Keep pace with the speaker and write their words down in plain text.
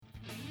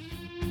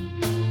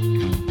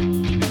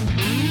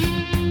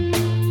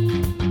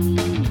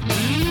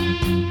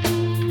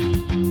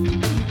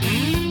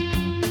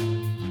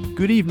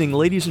Good evening,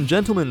 ladies and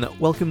gentlemen.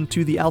 Welcome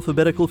to the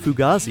Alphabetical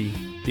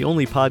Fugazi, the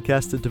only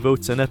podcast that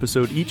devotes an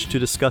episode each to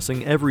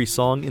discussing every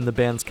song in the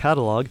band's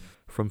catalog,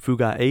 from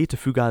Fuga A to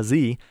Fuga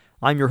Z.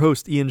 I'm your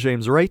host, Ian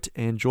James Wright,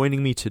 and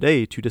joining me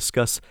today to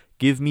discuss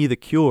Give Me the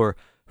Cure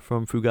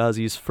from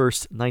Fugazi's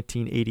first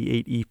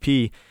 1988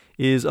 EP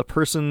is a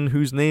person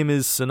whose name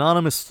is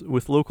synonymous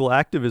with local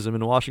activism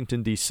in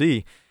Washington,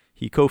 D.C.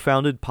 He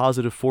co-founded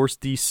Positive Force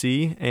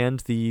DC and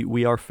the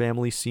We Are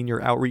Family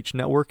Senior Outreach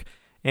Network,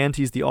 and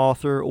he's the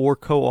author or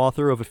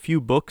co-author of a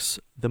few books,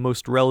 the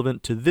most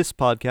relevant to this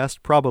podcast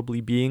probably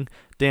being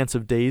Dance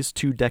of Days,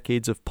 2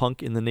 Decades of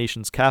Punk in the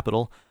Nation's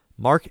Capital.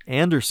 Mark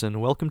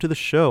Andersen, welcome to the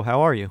show. How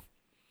are you?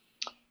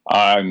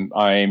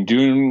 I'm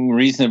doing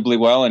reasonably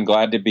well and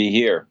glad to be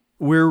here.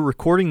 We're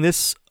recording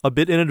this a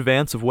bit in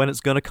advance of when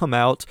it's going to come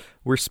out.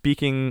 We're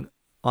speaking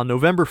on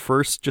November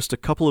 1st, just a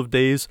couple of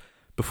days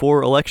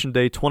before Election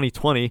Day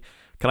 2020.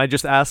 Can I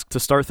just ask, to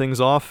start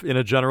things off in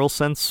a general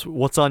sense,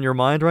 what's on your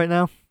mind right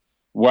now?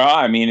 Well,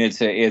 I mean,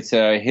 it's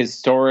a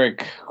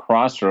historic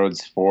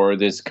crossroads for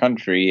this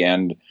country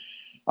and,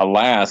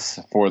 alas,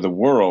 for the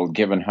world,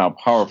 given how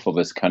powerful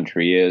this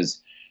country is.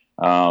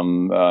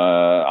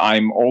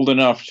 I'm old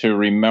enough to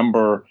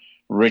remember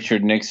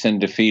Richard Nixon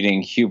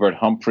defeating Hubert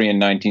Humphrey in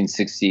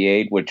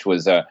 1968, which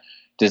was a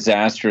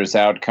disastrous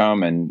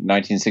outcome, and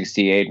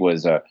 1968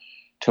 was a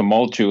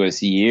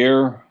tumultuous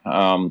year.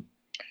 I'm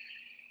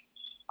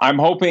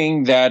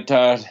hoping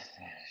that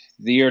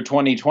the year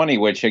 2020,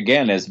 which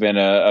again has been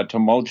a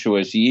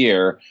tumultuous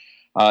year,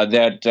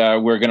 that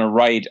we're going to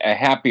write a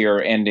happier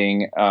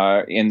ending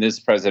in this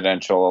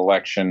presidential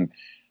election,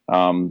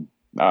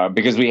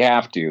 because we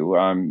have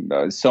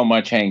to. So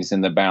much hangs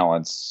in the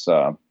balance.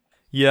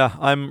 Yeah,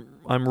 I'm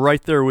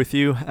right there with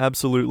you.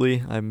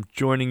 Absolutely, I'm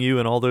joining you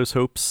in all those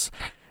hopes.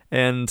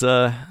 And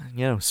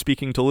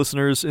speaking to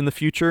listeners in the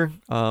future,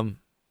 how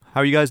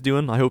are you guys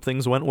doing? I hope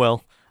things went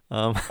well.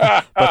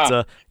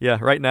 But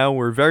right now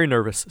we're very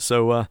nervous.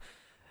 So,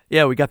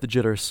 we got the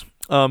jitters.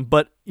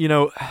 But,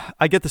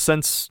 I get the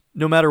sense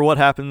no matter what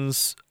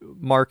happens,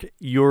 Mark,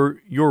 your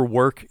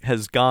work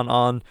has gone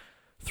on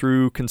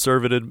through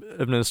conservative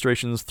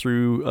administrations,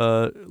 through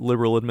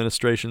liberal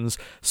administrations,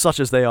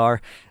 such as they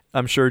are.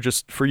 I'm sure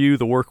just for you,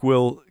 the work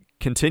will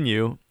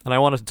continue. And I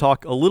wanted to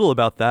talk a little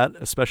about that,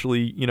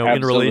 especially,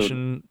 in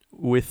relation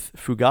with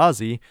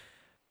Fugazi.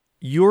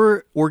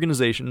 Your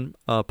organization,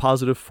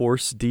 Positive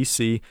Force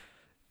DC,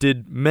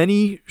 did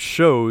many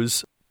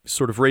shows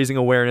sort of raising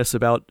awareness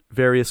about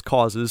various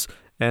causes,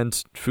 and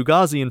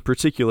Fugazi in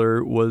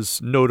particular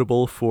was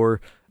notable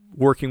for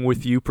working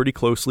with you pretty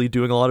closely,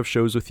 doing a lot of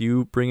shows with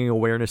you, bringing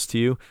awareness to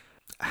you.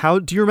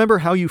 Do you remember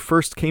how you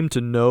first came to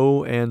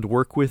know and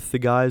work with the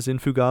guys in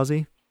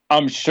Fugazi?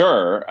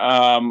 Sure.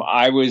 I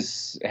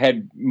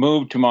had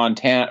moved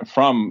to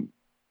from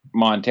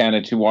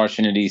Montana to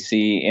Washington,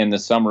 D.C. in the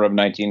summer of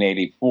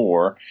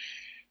 1984,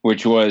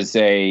 which was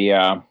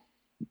a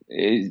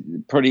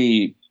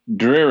pretty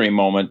dreary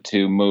moment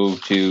to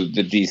move to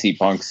the D.C.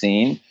 punk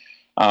scene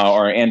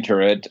or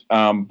enter it.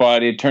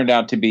 But it turned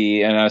out to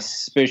be an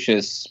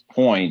auspicious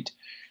point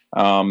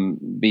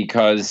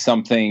because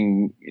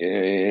something,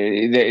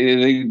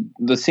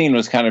 the scene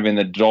was kind of in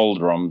the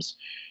doldrums.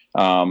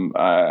 On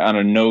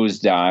a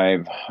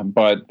nosedive,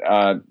 but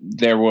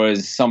there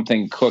was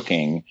something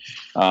cooking,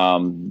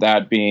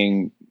 that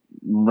being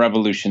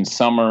Revolution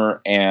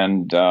Summer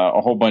and a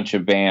whole bunch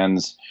of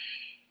bands,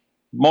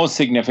 most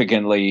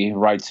significantly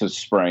Rites of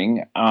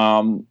Spring.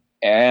 So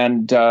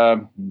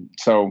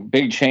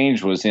big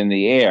change was in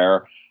the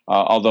air,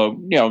 although,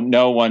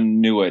 no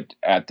one knew it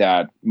at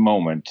that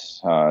moment.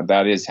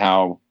 That is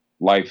how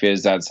life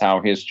is. That's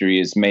how history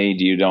is made.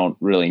 You don't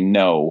really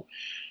know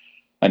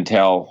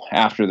until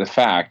after the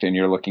fact, and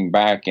you're looking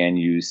back and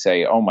you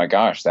say, oh my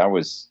gosh, that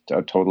was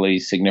a totally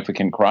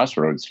significant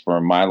crossroads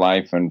for my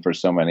life and for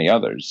so many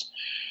others.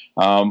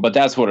 But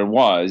that's what it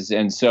was.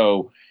 And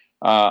so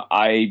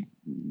I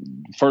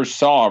first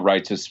saw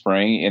Rites of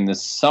Spring in the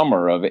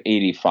summer of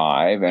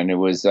 85, and it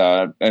was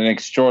an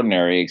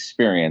extraordinary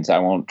experience. I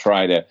won't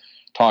try to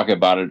talk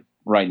about it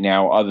right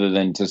now other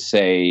than to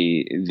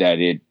say that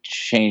it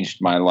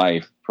changed my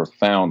life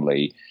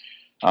profoundly.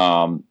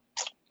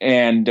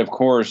 And of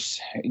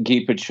course,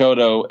 Guy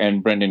Picciotto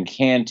and Brendan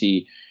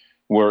Canty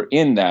were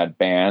in that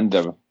band,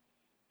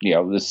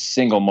 the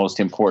single most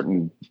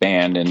important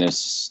band in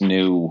this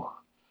new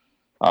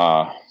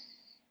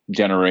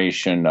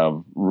generation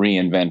of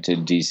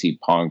reinvented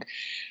DC punk.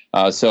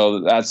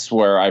 So that's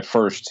where I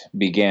first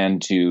began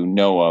to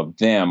know of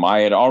them. I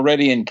had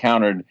already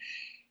encountered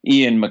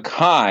Ian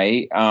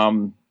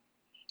MacKaye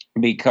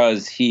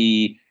because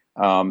he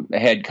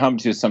had come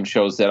to some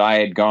shows that I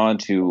had gone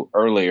to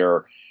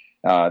earlier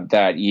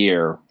that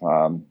year.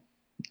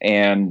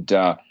 And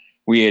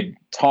we had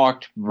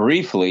talked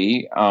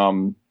briefly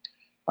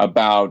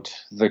about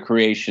the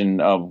creation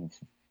of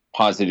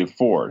Positive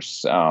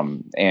Force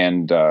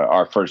and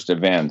our first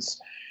events.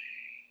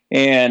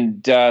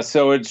 And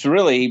so it's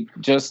really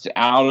just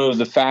out of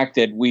the fact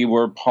that we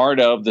were part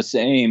of the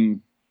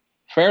same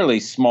fairly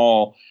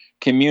small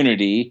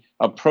community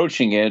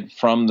approaching it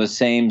from the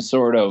same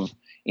sort of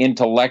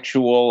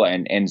intellectual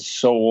and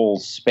soul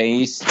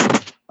space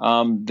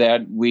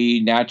that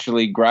we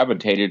naturally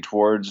gravitated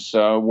towards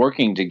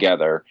working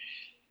together.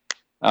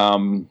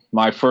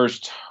 My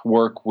first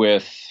work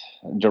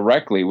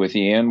directly with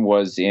Ian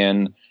was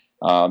in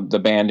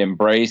the band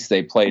Embrace.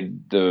 They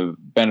played the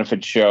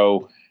benefit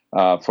show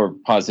for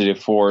Positive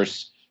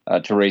Force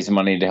to raise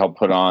money to help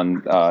put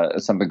on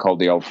something called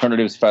the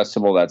Alternatives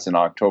Festival. That's in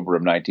October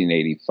of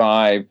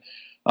 1985.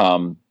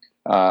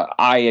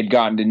 I had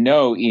gotten to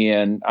know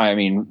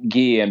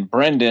Guy and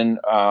Brendan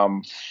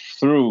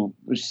through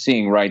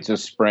seeing Rites of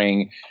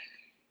Spring.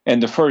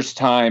 And the first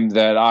time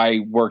that I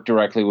worked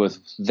directly with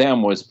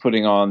them was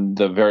putting on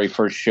the very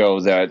first show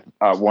that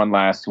One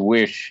Last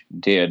Wish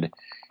did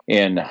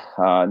in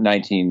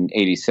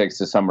 1986,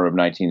 the summer of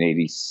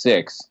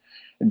 1986.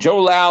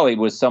 Joe Lally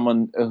was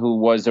someone who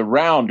was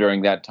around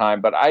during that time,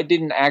 but I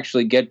didn't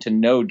actually get to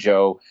know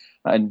Joe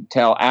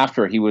until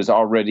after he was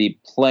already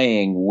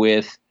playing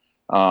with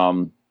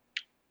Ian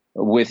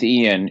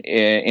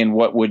in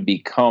what would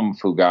become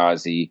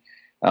Fugazi.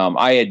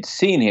 I had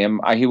seen him.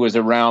 He was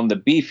around the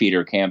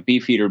Beefeater camp,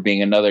 Beefeater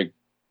being another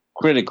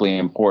critically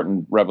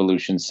important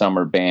Revolution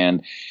summer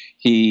band.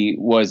 He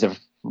was a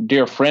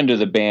dear friend of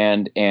the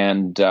band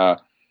and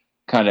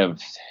kind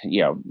of,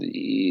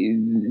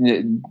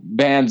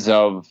 bands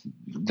of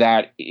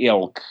that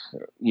ilk,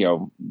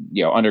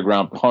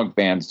 underground punk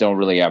bands don't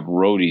really have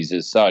roadies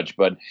as such,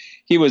 but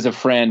he was a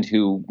friend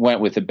who went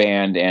with the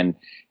band and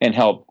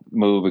helped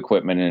move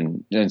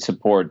equipment and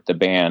support the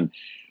band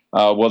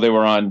while they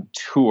were on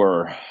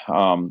tour.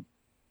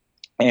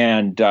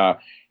 And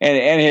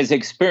his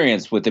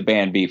experience with the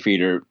band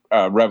Beefeater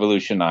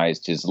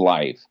revolutionized his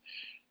life.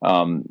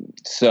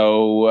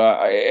 So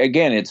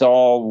again,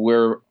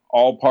 we're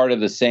all part of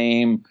the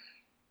same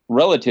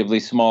relatively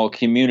small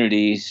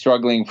community,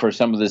 struggling for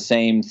some of the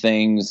same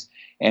things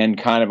and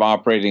kind of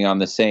operating on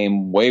the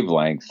same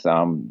wavelength.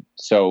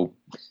 So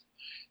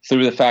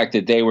through the fact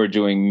that they were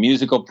doing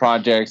musical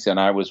projects and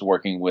I was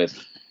working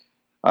with,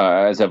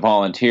 as a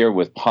volunteer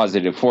with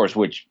Positive Force,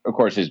 which of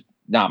course is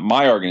not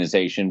my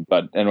organization,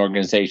 but an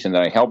organization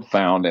that I helped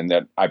found and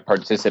that I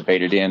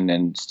participated in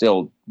and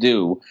still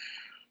do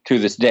to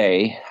this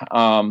day.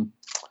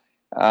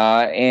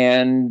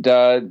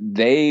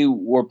 They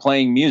were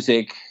playing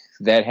music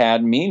that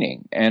had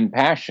meaning and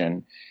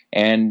passion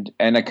and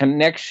a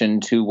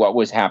connection to what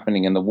was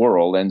happening in the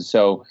world. And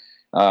so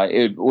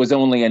it was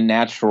only a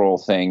natural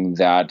thing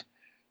that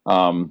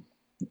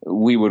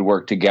we would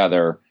work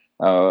together,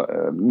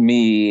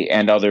 me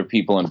and other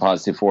people in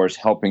Positive Force,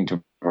 helping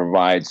to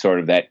provide sort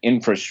of that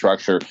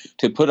infrastructure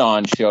to put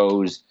on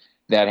shows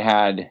that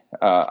had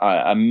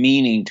a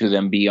meaning to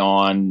them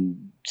beyond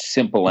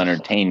simple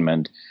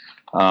entertainment.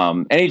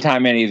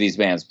 Anytime any of these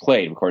bands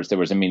played, of course, there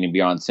was a meaning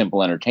beyond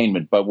simple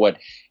entertainment. But what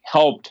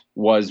helped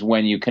was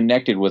when you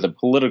connected with a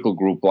political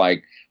group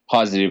like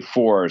Positive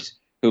Force,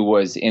 who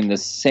was in the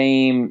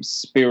same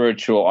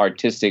spiritual,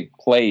 artistic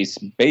place,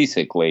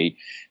 basically,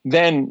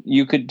 then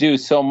you could do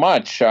so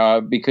much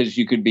because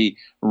you could be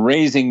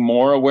raising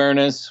more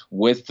awareness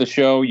with the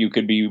show. You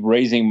could be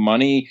raising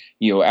money,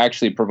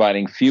 actually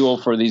providing fuel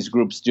for these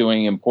groups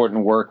doing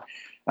important work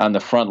on the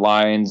front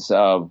lines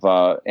of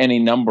any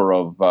number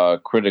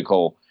of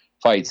critical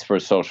fights for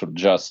social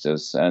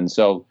justice. And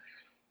so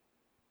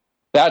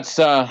that's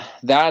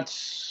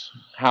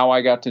how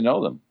I got to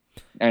know them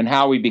and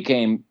how we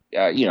became,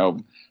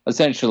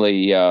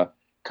 essentially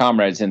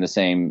comrades in the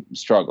same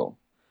struggle.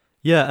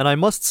 Yeah, and I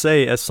must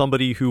say, as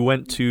somebody who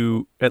went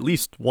to at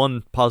least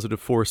one Positive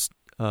Force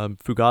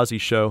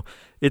Fugazi show,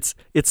 it's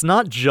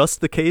not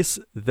just the case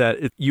that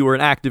you were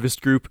an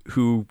activist group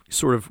who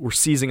sort of were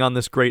seizing on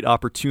this great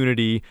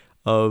opportunity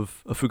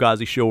of a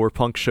Fugazi show or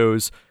punk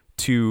shows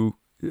to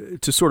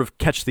sort of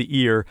catch the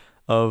ear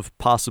of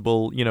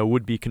possible,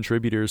 would-be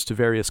contributors to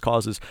various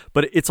causes.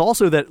 But it's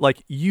also that,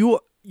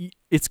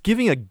 it's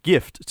giving a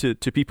gift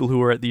to people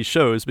who are at these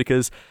shows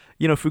because,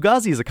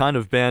 Fugazi is a kind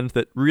of band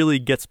that really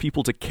gets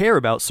people to care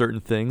about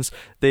certain things.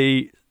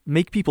 They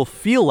make people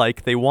feel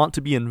like they want to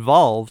be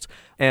involved.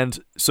 And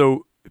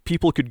so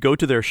people could go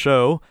to their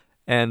show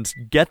and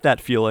get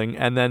that feeling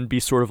and then be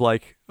sort of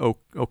like, oh,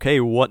 okay,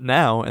 what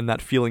now? And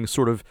that feeling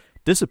sort of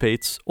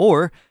dissipates.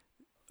 Or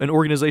an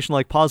organization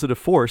like Positive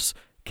Force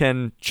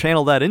can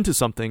channel that into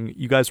something.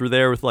 You guys were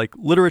there with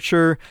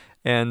literature,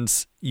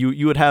 and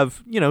you would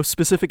have,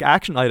 specific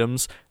action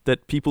items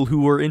that people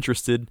who were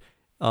interested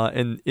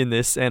in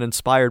this and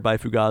inspired by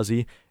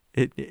Fugazi,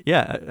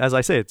 as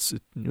I say, it's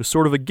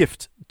sort of a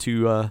gift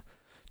to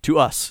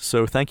us.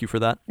 So thank you for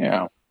that.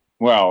 Yeah.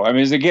 Well,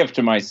 it's a gift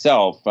to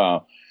myself,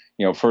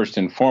 first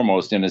and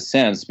foremost, in a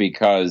sense,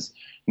 because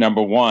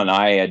number one,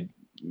 I had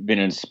been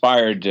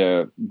inspired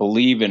to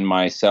believe in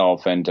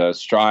myself and to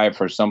strive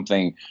for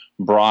something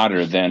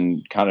broader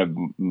than kind of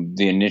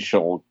the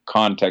initial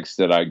context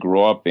that I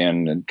grew up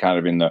in, and kind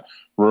of in the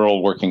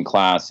rural working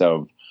class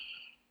of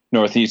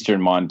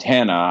northeastern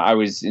Montana. I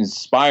was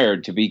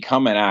inspired to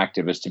become an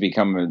activist, to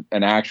become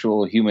an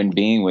actual human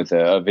being with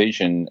a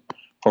vision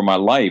for my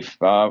life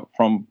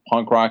from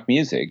punk rock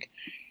music.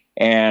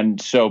 And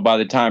so by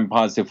the time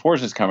Positive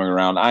Force is coming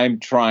around, I'm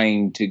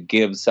trying to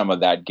give some of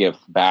that gift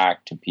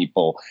back to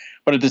people.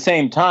 But at the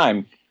same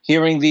time,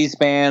 hearing these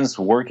bands,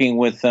 working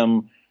with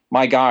them,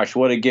 my gosh,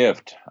 what a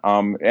gift.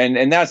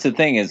 And that's the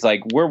thing is,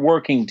 like, we're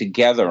working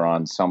together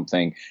on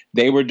something.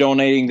 They were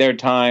donating their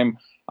time.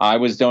 I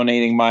was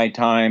donating my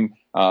time.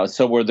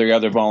 So were the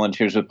other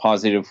volunteers with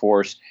Positive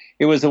Force.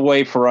 It was a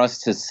way for us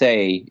to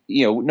say,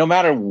 no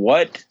matter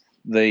what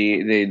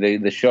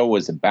the show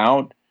was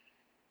about,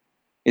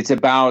 it's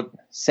about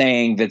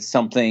saying that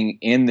something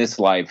in this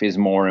life is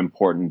more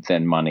important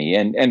than money.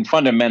 And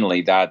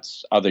fundamentally,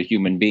 that's other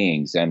human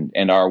beings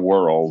and our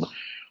world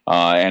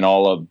and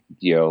all of,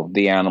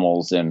 the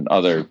animals and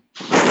other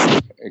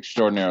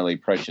extraordinarily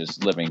precious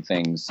living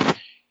things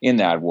in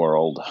that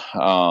world.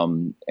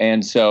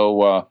 And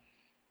so,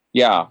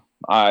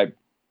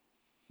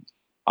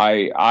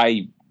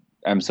 I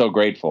am so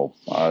grateful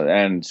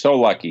and so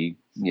lucky,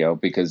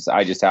 because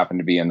I just happened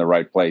to be in the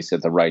right place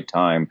at the right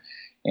time.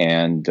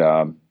 And,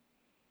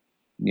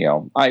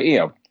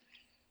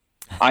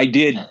 I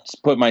did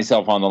put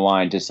myself on the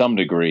line to some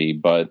degree,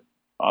 but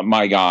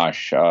my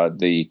gosh,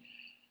 the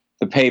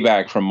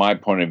payback from my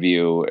point of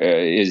view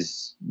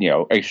is,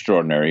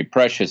 extraordinary,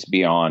 precious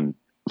beyond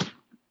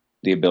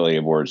the ability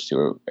of words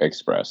to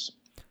express.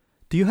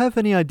 Do you have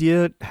any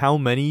idea how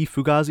many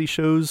Fugazi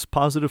shows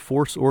Positive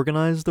Force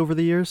organized over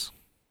the years?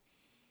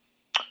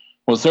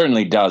 Well,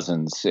 certainly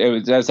dozens.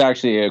 That's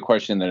actually a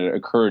question that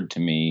occurred to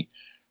me.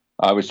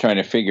 I was trying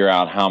to figure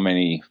out how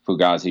many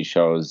Fugazi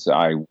shows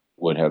I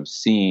would have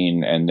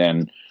seen, and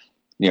then,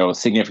 a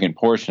significant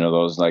portion of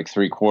those, like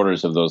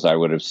 3/4 of those I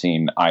would have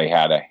seen, I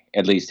had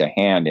at least a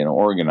hand in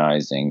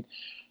organizing.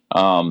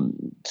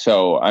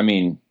 So, I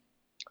mean,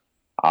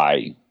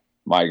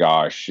 my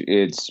gosh,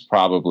 it's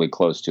probably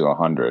close to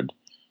 100.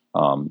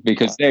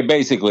 Because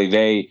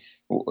they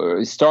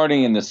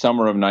starting in the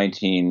summer of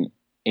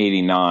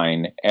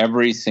 1989,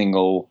 every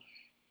single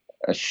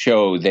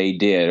show they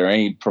did or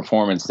any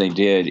performance they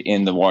did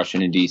in the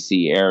Washington,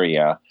 D.C.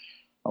 area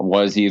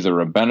was either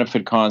a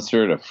benefit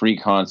concert, a free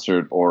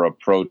concert, or a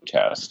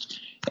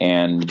protest.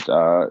 And,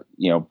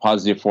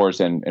 Positive Force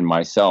and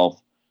myself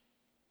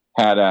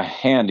had a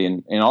hand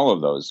in all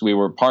of those. We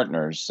were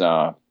partners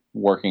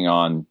working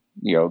on,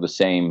 the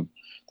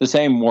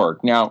same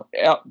work. Now,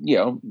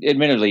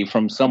 admittedly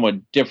from somewhat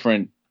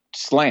different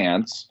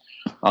slants.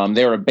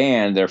 They're a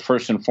band. They're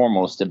first and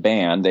foremost a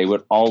band. They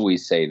would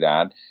always say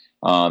that.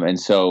 And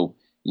so,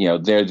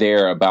 they're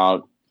there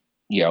about,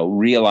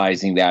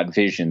 realizing that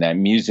vision, that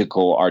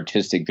musical,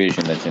 artistic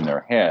vision that's in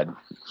their head.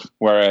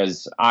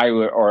 Whereas I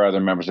or other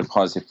members of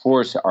Positive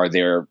Force are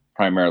there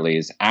primarily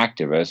as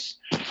activists,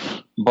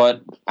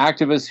 but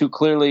activists who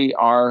clearly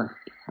are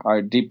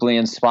deeply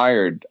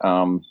inspired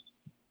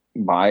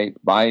by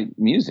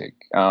music.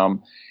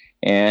 So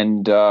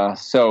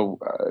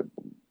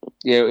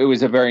it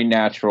was a very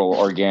natural,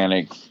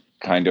 organic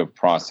kind of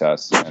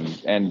process.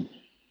 And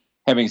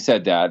having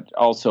said that,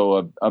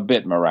 also a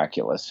bit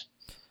miraculous.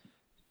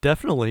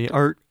 Definitely.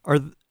 Are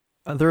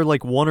there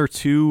like one or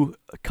two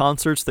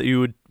concerts that you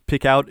would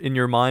pick out in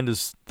your mind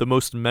as the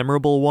most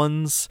memorable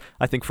ones?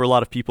 I think for a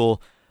lot of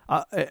people,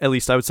 at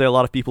least I would say a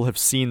lot of people have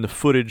seen the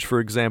footage, for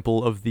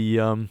example, of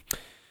the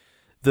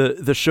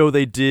show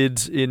they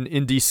did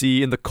in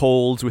DC in the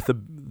cold with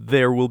the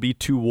 "There Will Be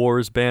Two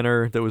Wars"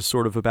 banner that was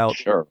sort of about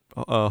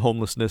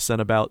homelessness and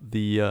about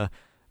the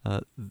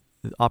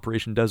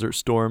Operation Desert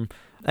Storm.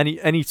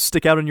 Any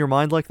stick out in your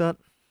mind like that?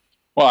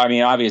 Well, I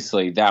mean,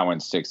 obviously that one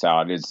sticks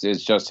out. It's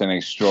just an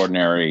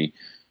extraordinary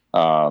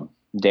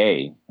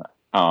day,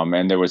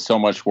 and there was so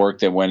much work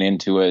that went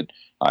into it.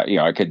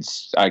 I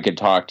could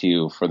talk to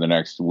you for the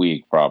next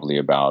week probably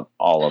about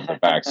all of the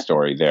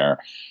backstory there,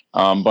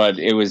 but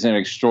it was an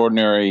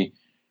extraordinary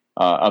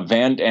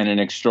event and an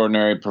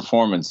extraordinary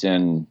performance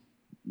in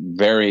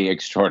very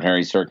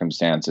extraordinary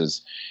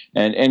circumstances,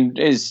 and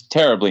is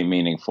terribly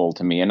meaningful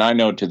to me, and I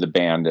know to the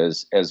band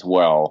as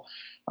well.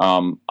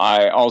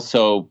 I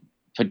also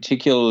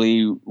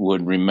particularly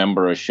would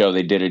remember a show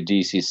they did at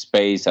DC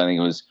Space. I think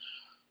it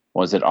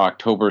was it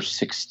October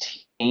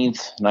 16th,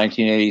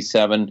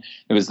 1987.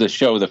 It was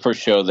the first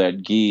show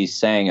that Guy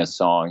sang a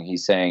song. He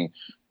sang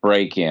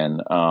Break In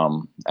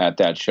at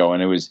that show.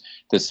 And it was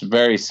this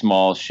very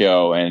small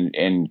show,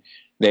 and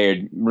they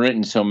had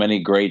written so many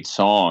great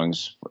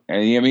songs. And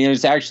I mean,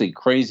 it's actually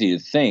crazy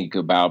to think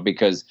about,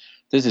 because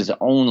this is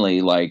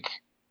only like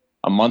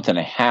a month and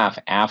a half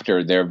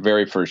after their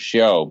very first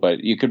show,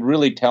 but you could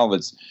really tell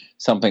that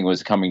something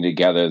was coming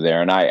together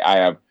there. And I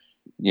have,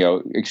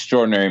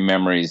 extraordinary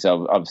memories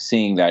of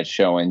seeing that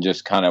show and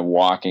just kind of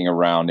walking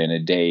around in a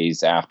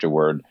daze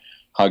afterward,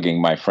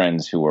 hugging my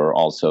friends who were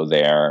also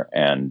there.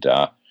 And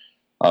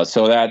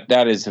so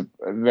that is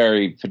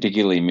very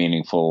particularly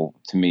meaningful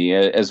to me,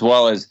 as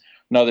well as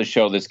another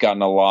show that's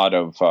gotten a lot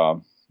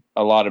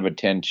of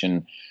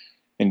attention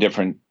in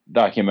different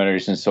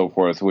documentaries and so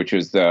forth, which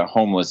was the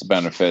homeless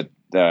benefit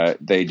that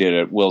they did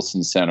at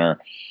Wilson Center.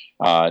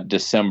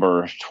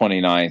 December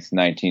 29th,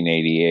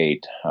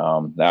 1988.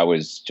 That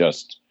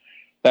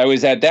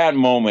was at that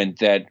moment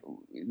that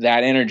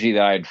energy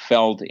that I had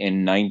felt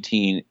in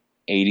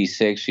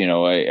 1986.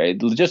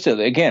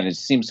 Again, it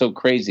seems so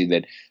crazy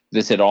that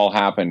this had all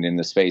happened in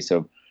the space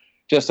of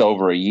just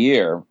over a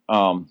year.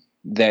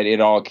 That it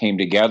all came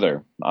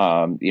together.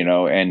 And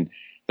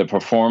the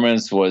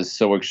performance was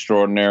so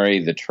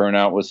extraordinary. The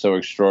turnout was so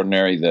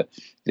extraordinary.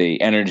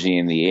 The energy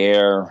in the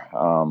air.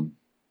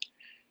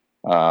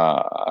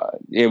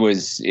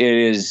 It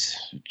is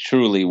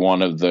truly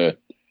one of the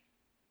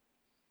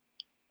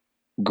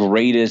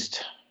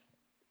greatest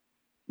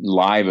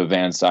live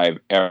events I've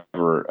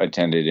ever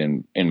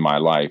attended in my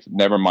life.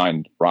 Never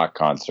mind rock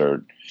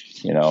concert.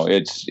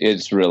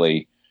 It's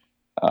really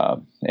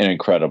an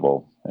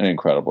incredible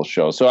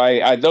show. So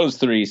I those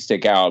three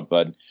stick out,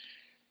 but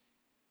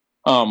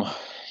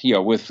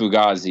with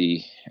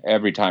Fugazi,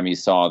 every time you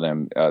saw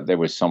them, there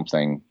was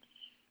something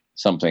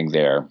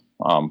there.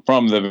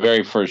 From the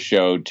very first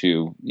show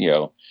to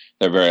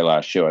their very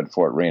last show at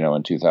Fort Reno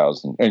in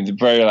 2000, and the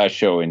very last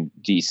show in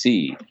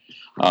DC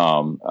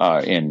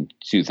in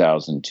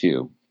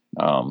 2002.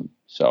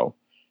 So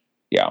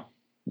yeah,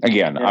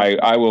 again, yeah.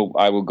 I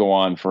will go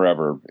on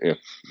forever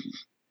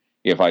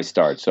if I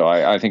start. So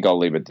I think I'll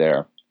leave it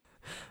there.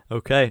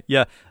 Okay,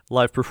 yeah,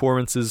 live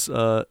performances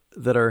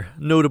that are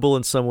notable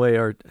in some way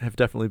have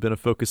definitely been a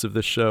focus of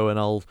this show, and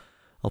I'll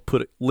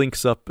put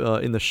links up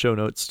in the show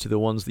notes to the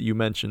ones that you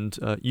mentioned.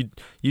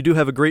 You do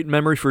have a great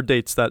memory for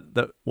dates.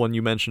 That one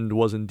you mentioned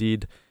was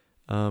indeed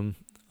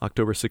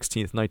October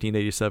 16th,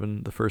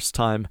 1987, the first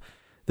time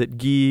that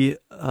Guy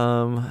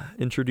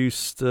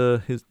introduced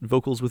his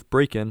vocals with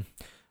break-in.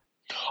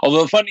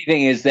 Although the funny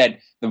thing is that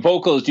the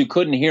vocals, you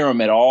couldn't hear them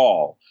at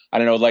all. I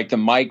don't know, like the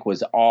mic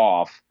was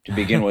off to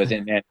begin with,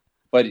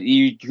 but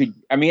you could.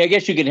 I mean, I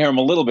guess you could hear him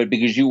a little bit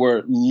because you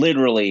were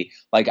literally,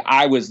 like,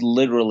 I was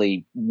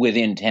literally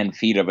within 10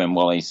 feet of him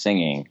while he's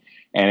singing,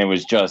 and it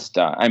was just.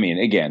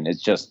 Again,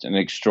 it's just an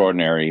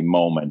extraordinary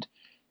moment.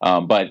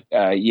 But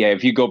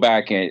if you go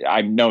back and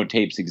I know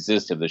tapes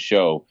exist of the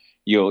show,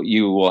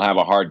 you will have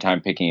a hard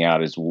time picking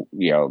out his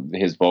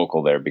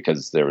vocal there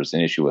because there was an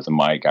issue with the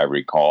mic. I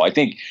recall. I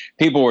think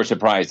people were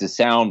surprised. The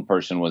sound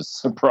person was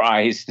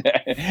surprised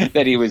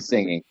that he was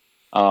singing.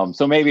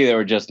 So maybe they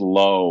were just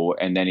low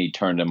and then he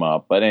turned them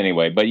up. But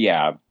anyway,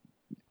 yeah,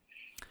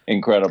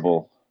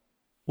 incredible.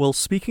 Well,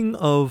 speaking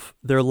of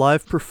their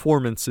live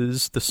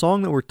performances, the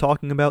song that we're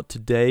talking about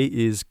today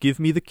is "Give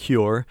Me the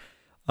Cure."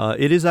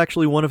 It is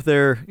actually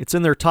it's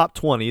in their top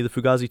 20, the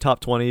Fugazi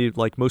top 20,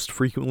 like most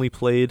frequently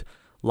played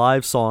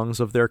live songs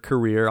of their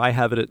career. I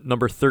have it at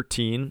number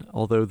 13,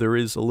 although there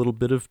is a little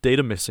bit of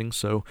data missing,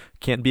 so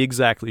can't be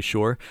exactly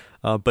sure.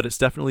 But it's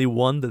definitely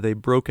one that they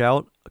broke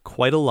out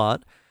quite a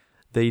lot.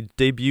 They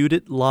debuted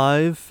it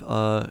live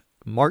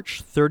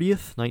March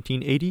 30th,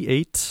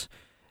 1988,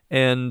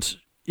 and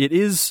it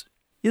is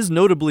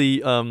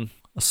notably a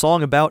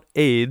song about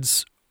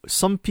AIDS.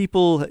 Some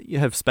people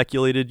have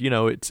speculated,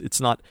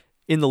 it's not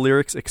in the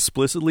lyrics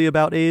explicitly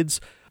about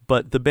AIDS,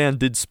 but the band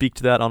did speak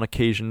to that on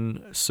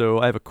occasion. So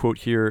I have a quote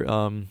here.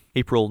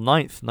 April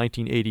 9th,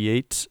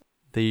 1988,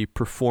 they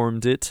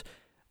performed it.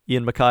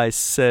 Ian MacKaye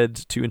said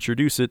to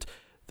introduce it,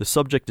 "The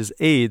subject is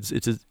AIDS.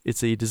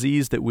 It's a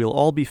disease that we'll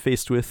all be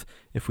faced with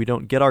if we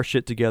don't get our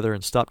shit together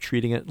and stop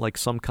treating it like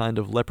some kind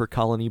of leper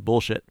colony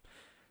bullshit."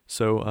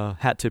 So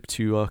hat tip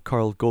to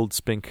Carl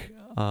Goldspink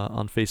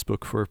on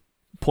Facebook for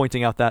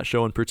pointing out that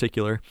show in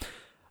particular.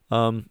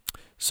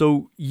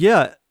 So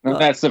yeah.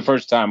 That's the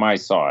first time I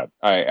saw it.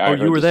 I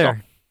you were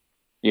there?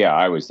 Yeah,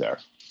 I was there.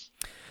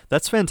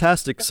 That's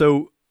fantastic.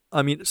 So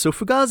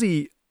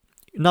Fugazi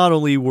not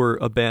only were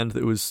a band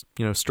that was,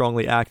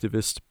 strongly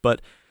activist,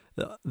 but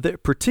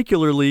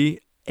particularly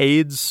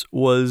AIDS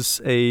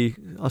was a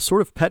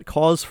sort of pet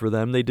cause for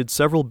them. They did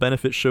several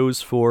benefit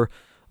shows for,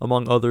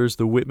 among others,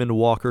 the Whitman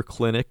Walker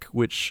Clinic,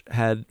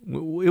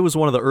 it was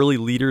one of the early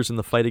leaders in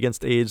the fight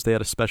against AIDS. They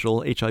had a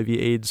special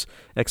HIV/AIDS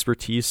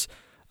expertise.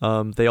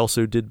 They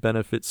also did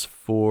benefits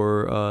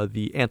for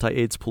the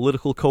Anti-AIDS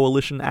Political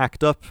Coalition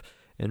ACT UP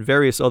and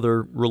various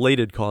other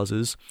related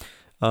causes.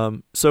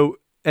 And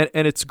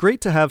it's great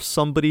to have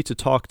somebody to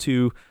talk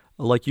to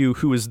like you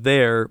who was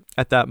there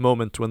at that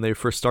moment when they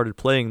first started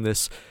playing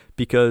this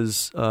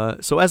because,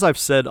 so as I've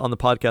said on the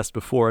podcast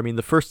before,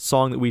 the first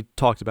song that we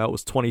talked about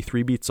was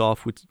 23 Beats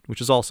Off, which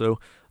is also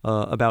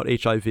about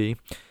HIV.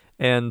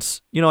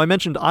 And, I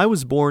mentioned I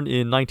was born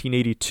in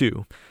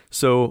 1982,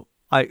 so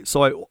I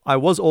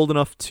was old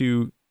enough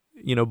to,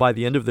 by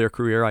the end of their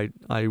career,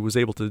 I was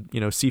able to,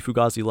 see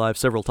Fugazi live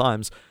several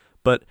times.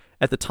 But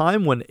at the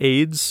time when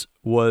AIDS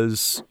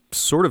was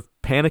sort of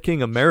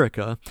panicking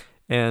America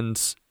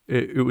and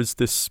it was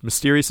this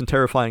mysterious and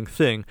terrifying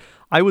thing,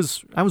 I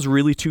was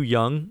really too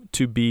young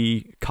to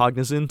be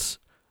cognizant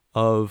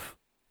of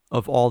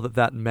all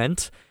that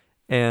meant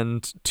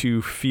and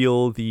to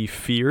feel the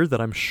fear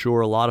that I'm sure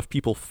a lot of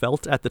people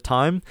felt at the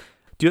time.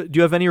 Do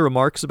you have any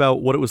remarks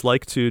about what it was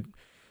like to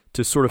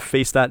sort of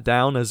face that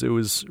down as it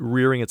was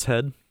rearing its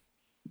head?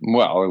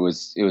 Well, it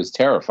was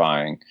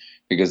terrifying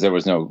because there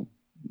was no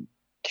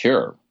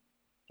cure.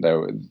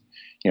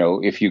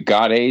 If you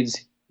got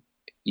AIDS,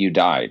 you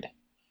died.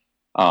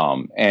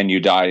 And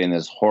you died in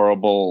this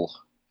horrible,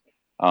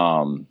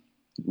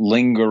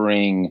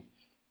 lingering,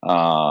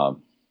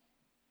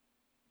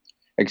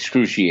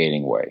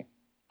 excruciating way.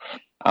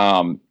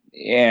 And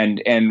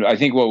I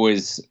think what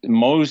was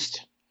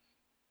most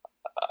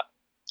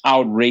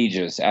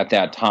outrageous at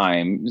that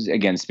time,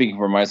 again, speaking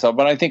for myself,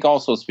 but I think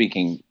also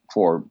speaking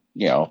for,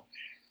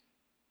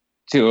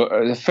 to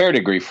a fair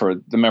degree for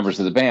the members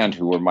of the band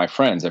who were my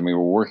friends. I mean, we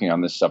were working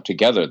on this stuff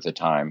together at the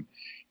time.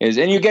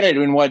 And you get it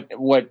in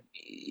what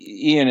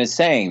Ian is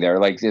saying there,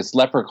 like this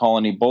leper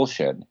colony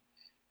bullshit.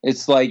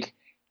 It's like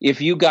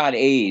if you got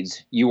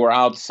AIDS, you were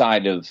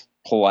outside of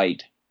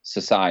polite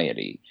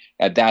society.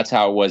 And that's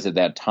how it was at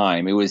that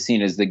time. It was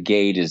seen as the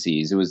gay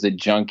disease. It was the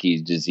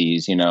junkie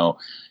disease,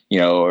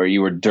 or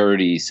you were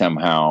dirty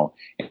somehow.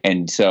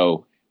 And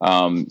so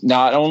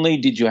not only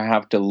did you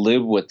have to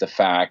live with the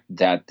fact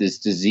that this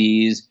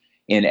disease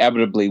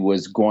inevitably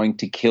was going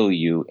to kill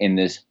you in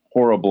this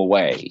horrible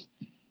way,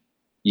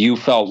 you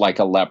felt like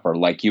a leper,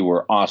 like you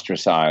were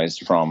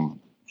ostracized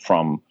from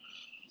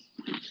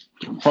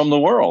the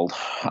world.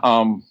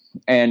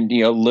 And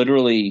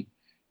literally,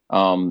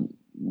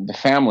 the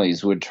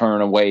families would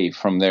turn away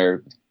from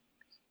their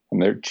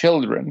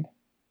children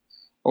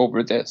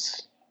over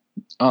this.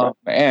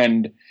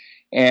 And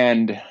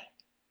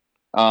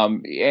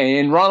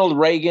Ronald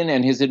Reagan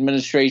and his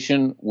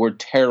administration were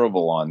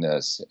terrible on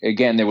this.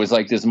 Again, there was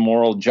like this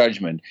moral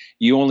judgment.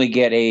 You only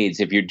get AIDS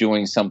if you're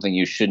doing something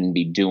you shouldn't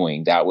be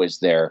doing. That was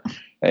their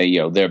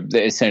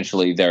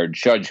essentially their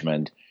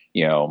judgment,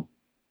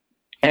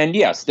 And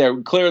yes,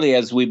 there clearly,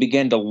 as we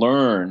began to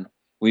learn,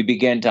 we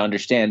began to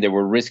understand there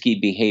were risky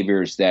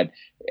behaviors that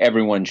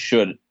everyone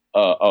should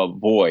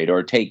avoid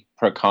or take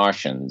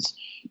precautions.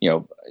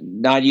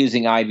 Not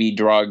using IV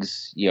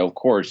drugs, of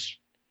course,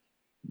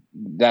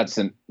 that's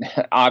an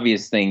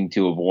obvious thing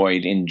to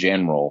avoid in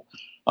general.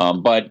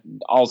 But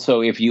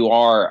also, if you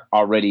are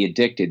already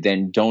addicted,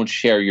 then don't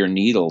share your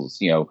needles.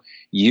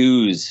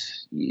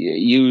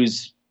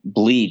 Use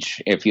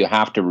bleach if you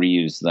have to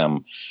reuse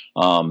them.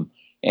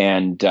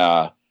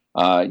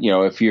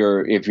 If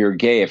you're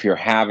gay, if you're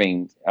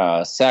having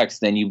sex,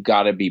 then you've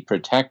got to be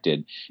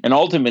protected. And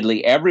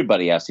ultimately,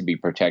 everybody has to be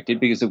protected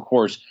because, of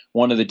course,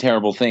 one of the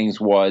terrible things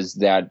was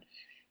that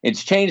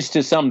it's changed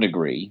to some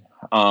degree.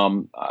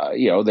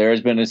 There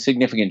has been a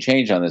significant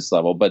change on this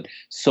level, but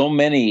so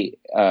many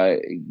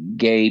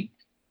gay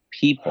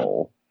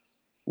people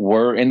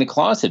were in the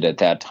closet at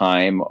that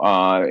time.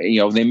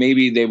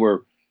 They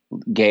were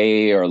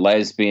gay or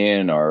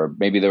lesbian, or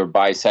maybe they were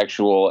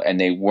bisexual, and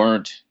they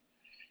weren't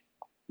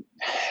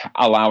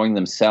allowing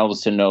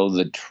themselves to know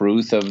the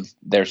truth of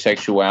their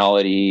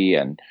sexuality,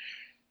 and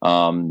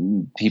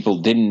people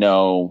didn't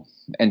know.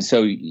 And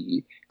so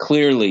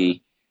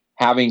clearly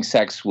having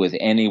sex with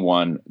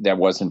anyone that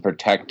wasn't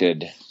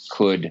protected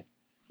could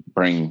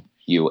bring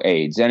you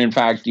AIDS. And in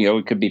fact,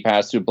 it could be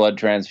passed through blood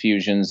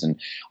transfusions and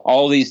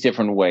all these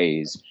different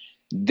ways.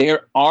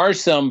 There are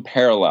some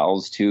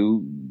parallels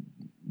to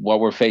what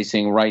we're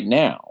facing right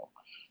now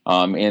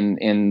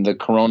in the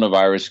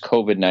coronavirus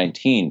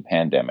COVID-19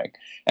 pandemic.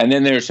 And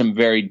then there's some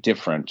very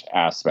different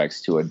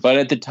aspects to it. But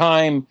at the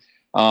time,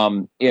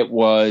 it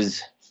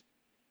was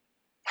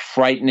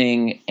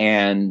frightening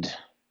and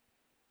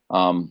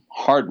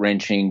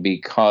heart-wrenching,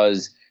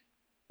 because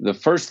the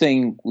first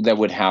thing that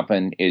would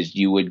happen is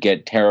you would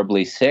get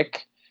terribly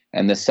sick.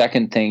 And the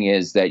second thing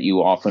is that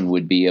you often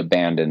would be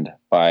abandoned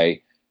by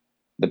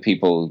the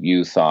people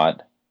you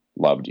thought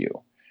loved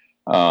you.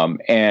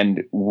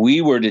 And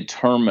we were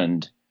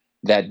determined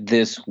that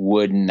this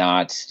would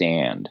not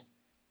stand,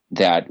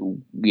 that,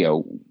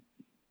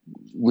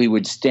 we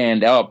would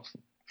stand up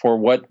for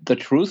what the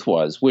truth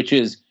was, which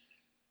is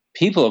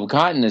people have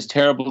gotten this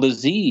terrible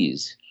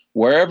disease.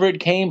 Wherever it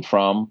came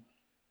from,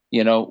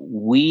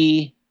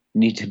 we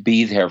need to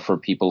be there for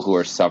people who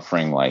are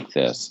suffering like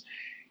this.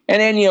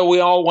 And then, we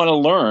all want to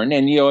learn.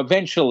 And,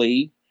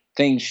 eventually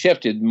things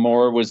shifted.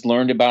 More was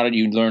learned about it.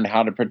 You learned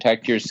how to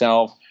protect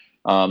yourself.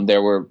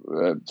 There were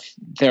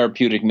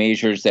therapeutic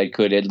measures that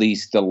could at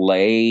least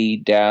delay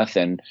death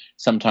and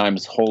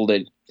sometimes hold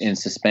it in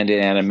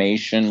suspended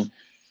animation,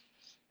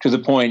 to the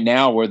point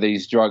now where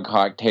these drug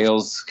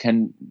cocktails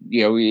can,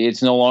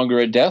 it's no longer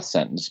a death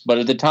sentence. But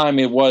at the time,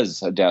 it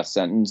was a death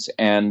sentence.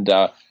 And,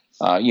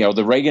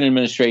 the Reagan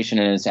administration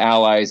and its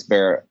allies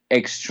bear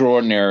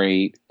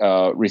extraordinary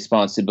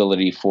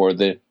responsibility for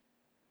the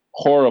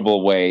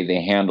horrible way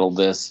they handled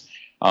this.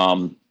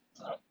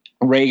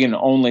 Reagan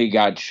only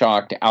got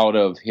shocked out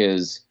of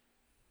his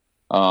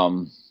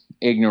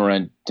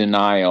ignorant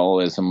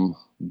denialism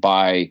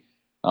by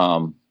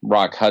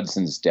Rock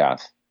Hudson's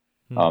death.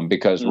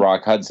 Because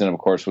Rock Hudson, of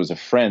course, was a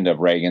friend of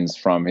Reagan's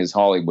from his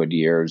Hollywood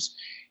years.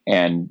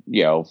 And,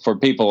 for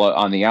people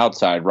on the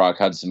outside, Rock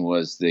Hudson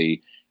was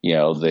the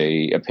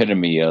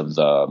epitome of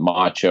the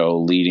macho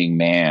leading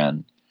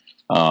man,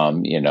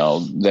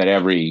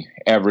 that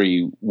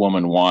every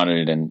woman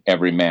wanted and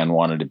every man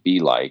wanted to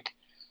be like.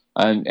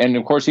 And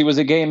of course, he was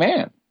a gay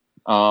man.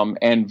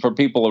 And for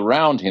people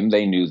around him,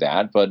 they knew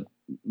that, but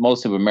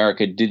most of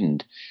America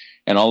didn't.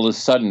 And all of a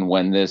sudden,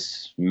 when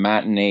this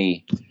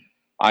matinee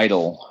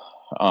idol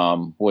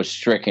was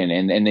stricken,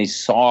 and they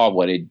saw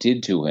what it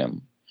did to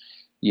him,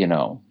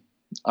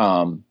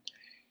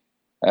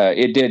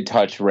 it did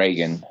touch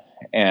Reagan,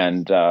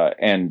 and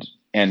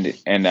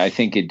I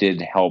think it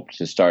did help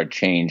to start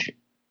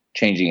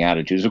changing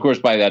attitudes. Of course,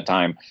 by that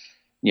time,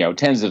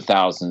 tens of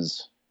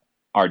thousands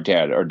are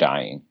dead or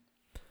dying.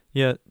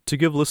 Yeah, to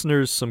give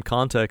listeners some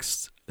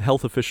context,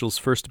 health officials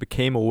first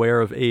became aware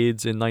of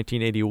AIDS in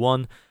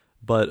 1981,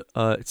 but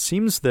it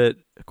seems that,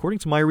 according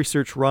to my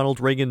research, Ronald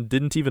Reagan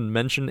didn't even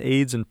mention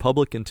AIDS in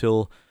public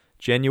until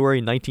January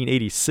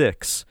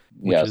 1986,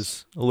 which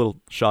is a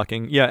little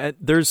shocking. Yeah,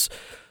 there's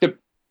some...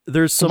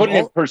 To put it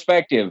in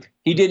perspective,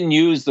 he didn't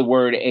use the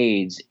word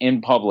AIDS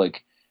in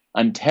public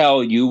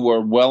until you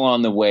were well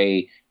on the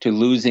way to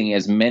losing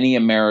as many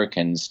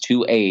Americans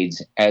to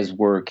AIDS as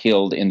were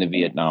killed in the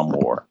Vietnam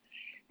War.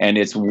 And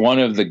it's one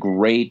of the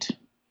great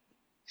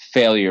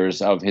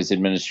failures of his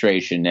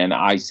administration. And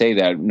I say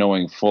that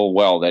knowing full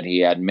well that he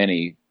had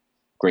many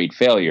great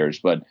failures,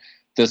 but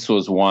this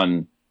was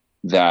one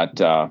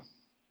that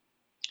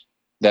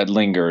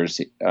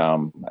lingers,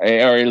 or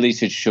at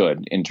least it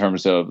should, in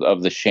terms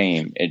of the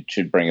shame it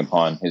should bring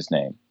upon his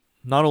name.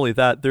 Not only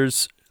that,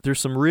 there's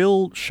some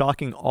real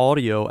shocking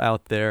audio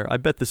out there. I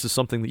bet this is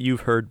something that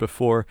you've heard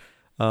before.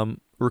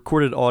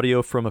 Recorded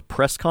audio from a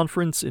press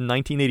conference in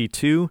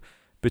 1982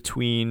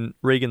 between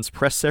Reagan's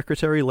press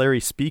secretary,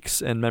 Larry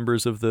Speakes, and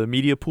members of the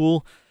media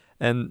pool.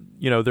 And,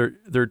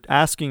 they're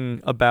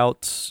asking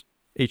about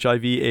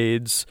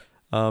HIV/AIDS,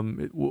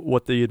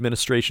 what the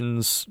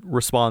administration's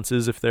response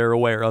is, if they're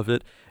aware of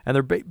it. And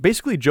they're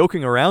basically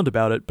joking around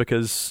about it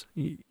because,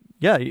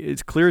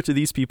 it's clear to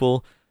these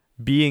people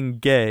being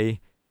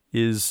gay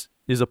is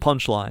a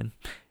punchline.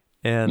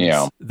 And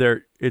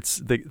it's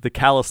the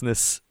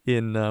callousness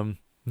in,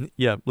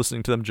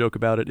 listening to them joke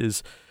about it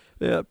is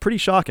pretty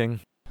shocking.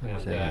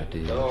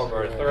 And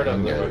over a third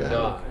of them would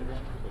die.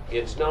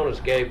 It's known as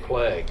gay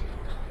plague.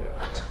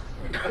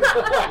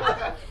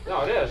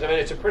 No, it is. I mean,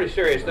 it's a pretty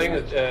serious thing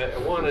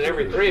that 1 in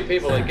every 3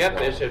 people that get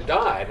this have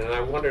died, and I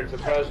wonder if the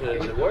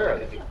president is aware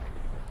of it.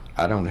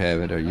 I don't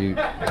have it. Are you?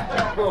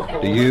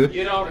 Do you?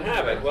 You don't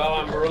have it. Well,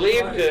 I'm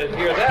relieved to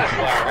hear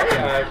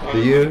that, Larry.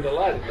 Do you?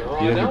 Delighted. No,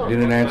 I You don't.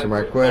 didn't answer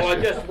my question. Well,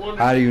 I just wondered,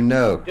 how do you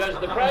know? Does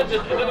the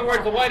president, in other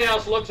words, the White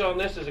House looks on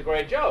this as a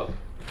great joke?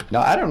 No,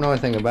 I don't know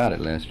anything about it,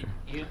 Lester.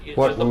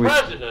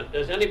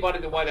 Does anybody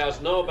in the White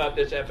House know about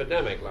this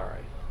epidemic,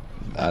 Larry?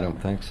 I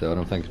don't think so. I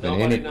don't think there's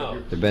Nobody been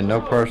knows. there's been no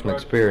personal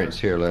experience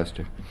here,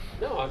 Lester.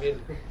 No, I mean,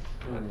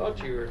 I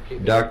thought you were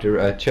keeping...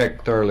 I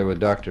checked thoroughly with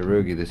Dr.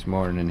 Ruge this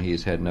morning, and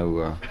he's had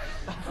no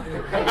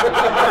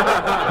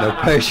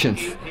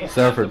patients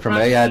suffered from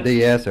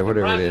AIDS or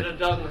whatever it is. The president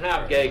doesn't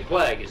have gay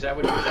plague. Is that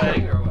what you're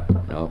saying, or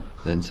what? No,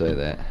 didn't say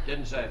that.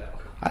 Didn't say that.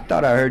 I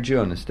thought I heard you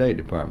on the State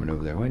Department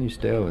over there. Why didn't you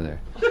stay over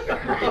there?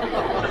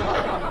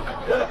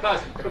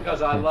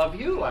 Because I love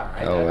you,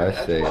 Larry. Oh, I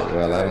see.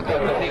 Well,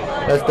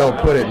 let's don't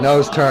put it in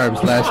those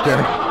terms, Lester.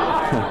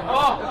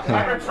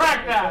 I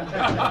retract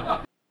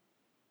that.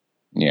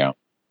 Yeah.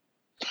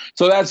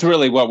 So that's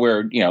really what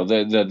we're,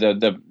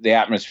 the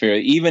atmosphere,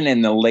 even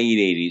in the late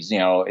 80s,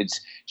 it's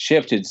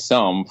shifted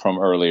some from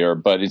earlier,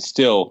 but it's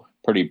still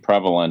pretty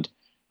prevalent.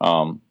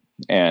 And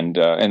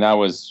that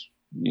was,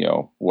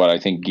 what I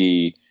think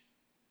Guy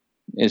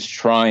is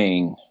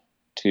trying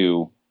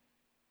to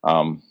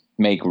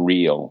make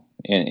real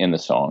in the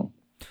song.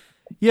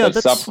 Yeah,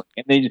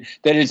 that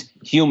is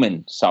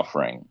human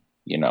suffering,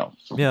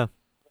 Yeah.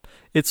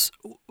 It's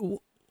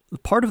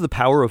part of the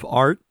power of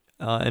art.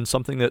 And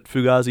something that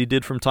Fugazi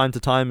did from time to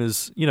time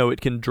is,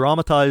 it can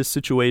dramatize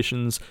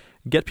situations,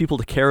 get people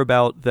to care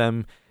about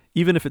them,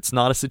 even if it's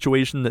not a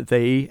situation that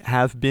they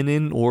have been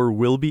in or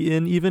will be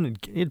in even.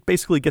 It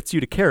basically gets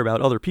you to care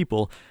about other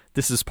people.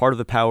 This is part of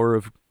the power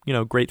of,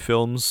 great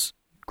films,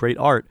 great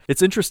art.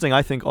 It's interesting,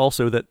 I think,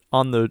 also that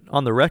on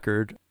the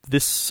record,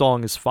 this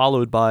song is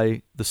followed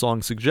by the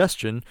song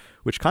Suggestion,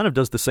 which kind of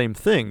does the same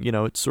thing.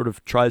 It sort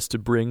of tries to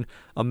bring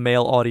a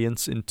male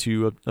audience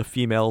into a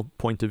female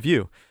point of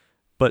view.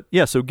 But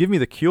yeah, so Give Me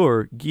the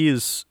Cure, Guy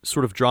is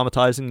sort of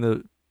dramatizing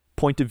the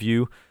point of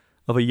view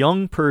of a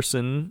young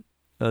person.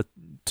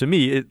 To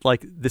me,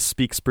 this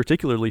speaks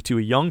particularly to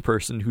a young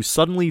person who's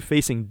suddenly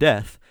facing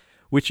death,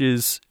 which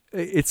is,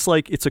 it's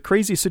a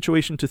crazy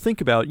situation to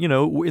think about.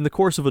 In the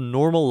course of a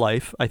normal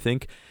life, I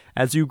think,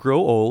 as you grow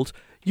old,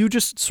 you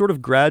just sort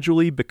of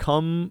gradually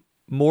become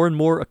more and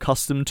more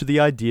accustomed to the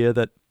idea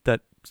that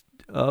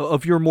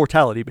of your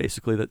mortality,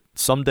 basically, that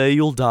someday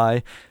you'll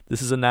die.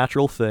 This is a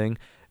natural thing.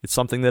 It's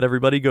something that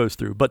everybody goes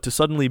through. But to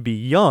suddenly be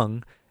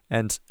young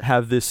and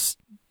have this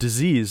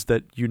disease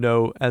that,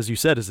 as you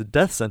said, is a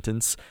death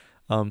sentence,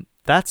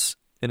 that's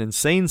an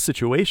insane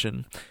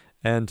situation.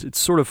 And it's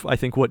sort of, I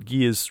think, what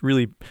Guy is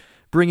really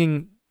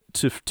bringing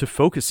to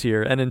focus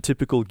here. And in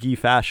typical Guy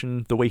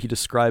fashion, the way he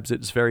describes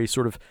it is very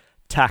sort of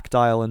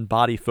tactile and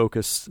body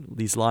focused.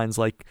 These lines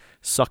like,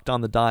 sucked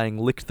on the dying,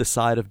 licked the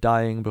side of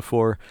dying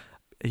before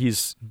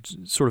he's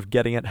sort of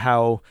getting at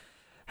how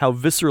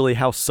viscerally,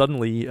 how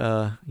suddenly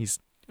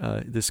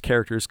this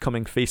character is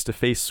coming face to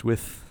face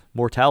with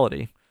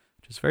mortality,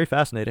 which is very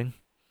fascinating.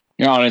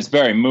 And it's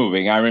very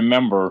moving. I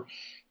remember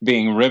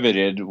being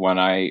riveted when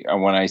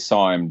I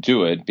saw him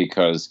do it,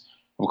 because,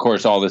 of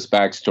course, all this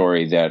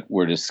backstory that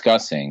we're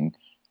discussing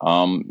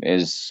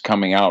is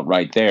coming out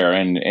right there,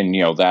 and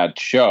that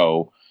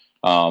show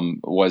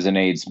was an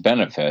AIDS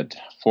benefit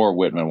for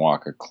Whitman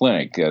Walker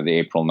Clinic, the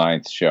April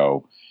 9th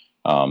show,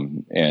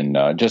 in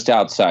just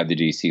outside the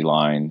D.C.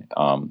 line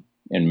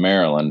in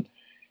Maryland,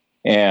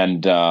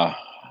 and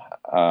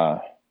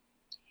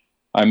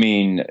I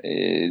mean,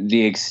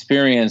 the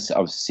experience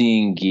of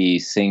seeing Guy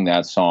sing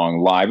that song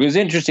live, it was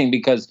interesting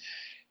because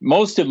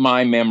most of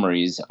my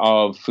memories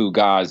of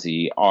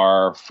Fugazi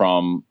are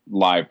from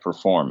live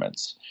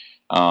performance.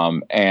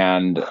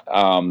 And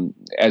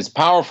as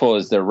powerful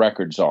as their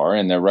records are,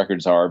 and their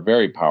records are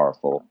very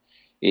powerful,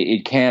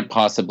 it can't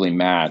possibly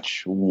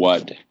match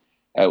what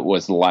it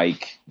was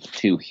like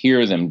to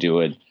hear them do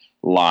it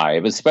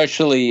live,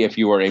 especially if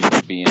you were able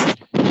to be in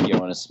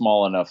a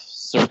small enough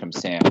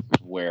circumstance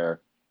where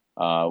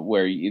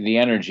the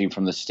energy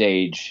from the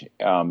stage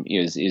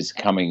is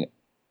coming,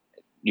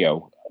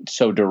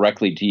 so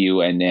directly to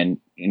you, and then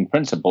in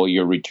principle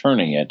you're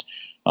returning it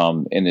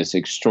in this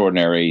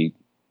extraordinary,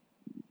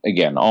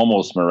 again,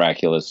 almost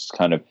miraculous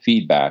kind of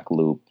feedback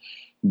loop.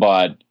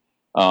 But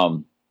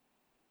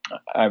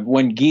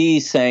when Guy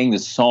sang the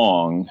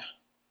song,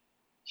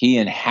 he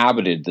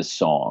inhabited the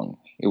song.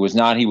 He was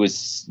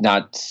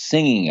not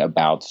singing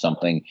about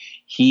something.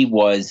 He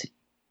was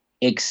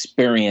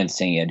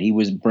experiencing it. He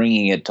was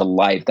bringing it to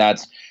life.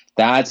 That's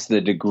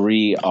the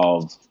degree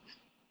of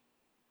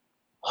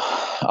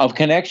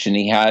connection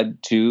he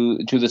had to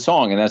the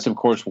song, and that's of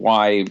course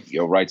why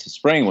Rites of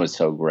Spring was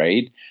so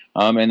great,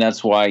 and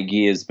that's why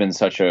Guy has been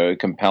such a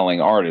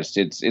compelling artist.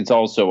 It's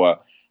also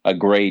a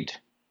great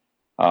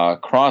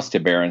cross to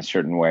bear in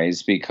certain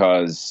ways,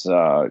 because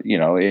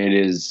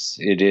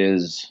it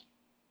is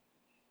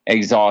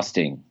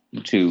exhausting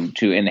to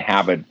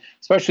inhabit,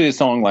 especially a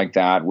song like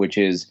that, which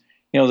is,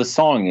 the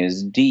song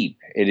is deep.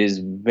 It is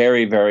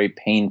very, very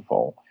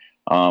painful.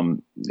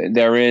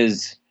 There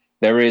is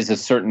a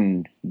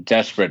certain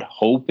desperate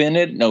hope in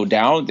it, no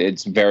doubt.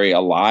 It's a very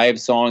alive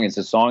song. It's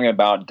a song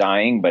about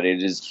dying, but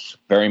it is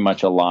very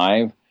much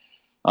alive.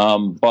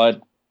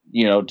 But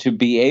to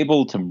be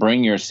able to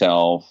bring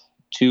yourself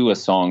to a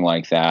song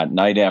like that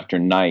night after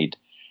night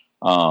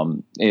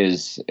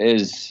is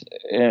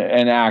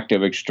an act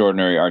of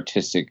extraordinary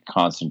artistic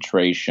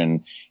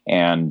concentration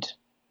and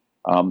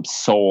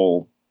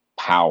soul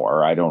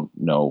power. I don't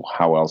know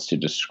how else to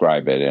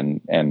describe it,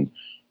 and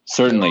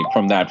certainly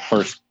from that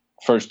first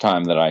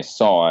time that I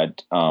saw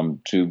it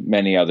to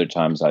many other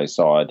times I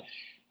saw it,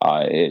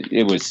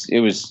 it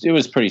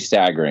was pretty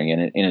staggering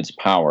in its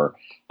power.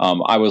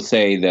 I will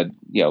say that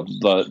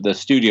the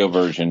studio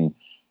version,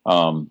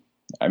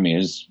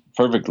 is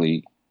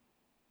perfectly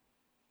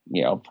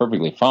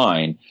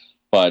fine,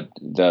 but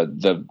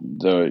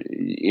the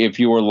if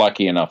you were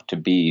lucky enough to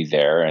be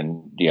there,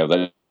 and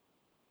that's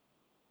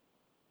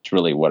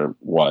really what it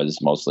was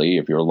mostly.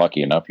 If you were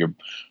lucky enough,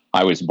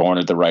 I was born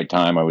at the right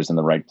time. I was in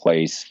the right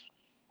place.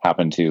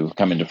 Happened to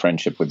come into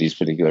friendship with these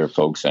particular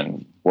folks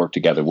and work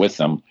together with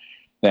them.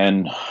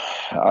 Then,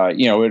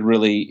 it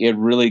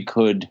really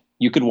could.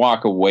 You could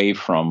walk away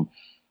from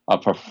a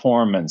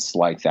performance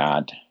like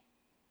that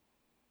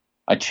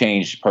a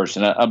changed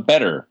person, a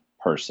better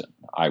person,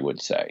 I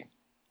would say.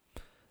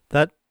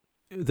 That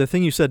the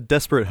thing you said,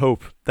 desperate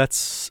hope.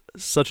 That's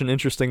such an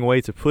interesting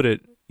way to put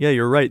it. Yeah,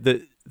 you're right.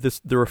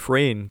 The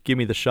refrain, "Give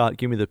me the shot,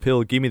 give me the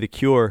pill, give me the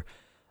cure."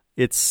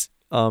 It's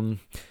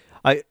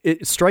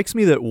it strikes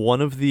me that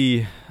one of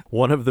the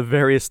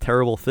various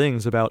terrible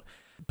things about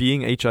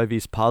being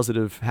HIV's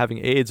positive, having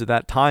AIDS at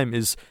that time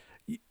is,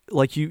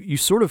 like, you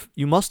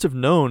must have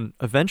known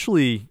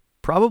eventually,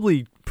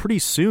 probably pretty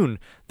soon,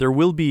 there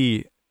will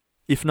be,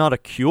 if not a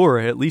cure,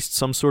 at least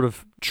some sort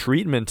of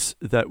treatment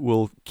that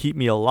will keep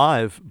me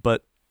alive,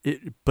 but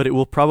it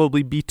will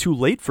probably be too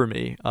late for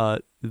me,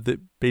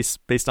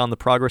 based on the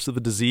progress of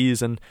the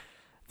disease and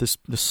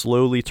the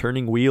slowly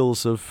turning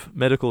wheels of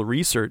medical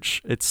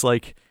research. It's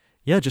like,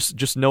 yeah,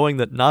 just knowing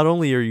that not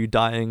only are you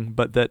dying,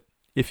 but that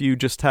if you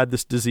just had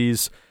this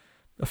disease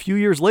a few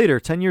years later,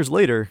 10 years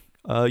later,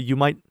 you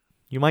might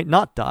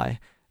not die.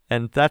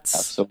 And that's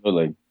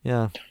absolutely,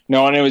 yeah.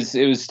 No, and it was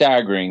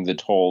staggering, the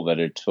toll that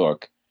it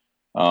took.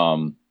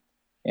 I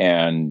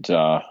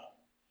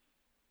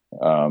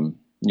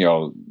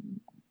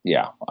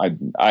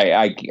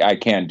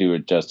can't do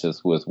it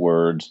justice with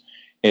words.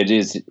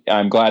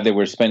 I'm glad that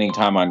we're spending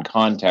time on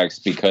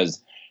context,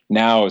 because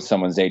now if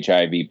someone's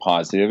HIV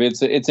positive,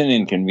 it's an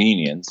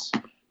inconvenience,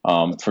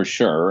 for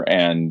sure.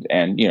 And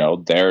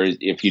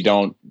if you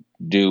don't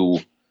do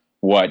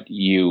what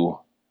you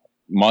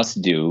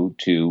must do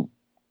to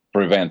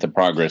prevent the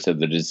progress of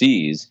the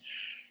disease,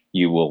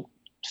 you will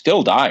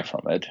still die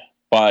from it.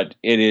 But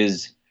it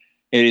is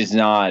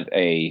not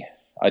a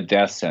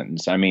death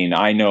sentence. I mean,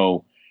 I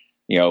know,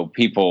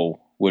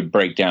 people would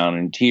break down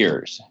in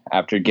tears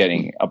after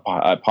getting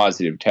a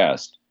positive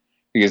test,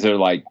 because they're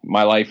like,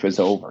 my life is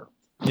over.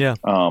 Yeah.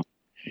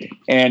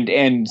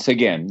 And so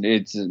again,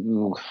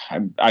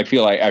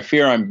 I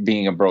fear I'm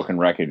being a broken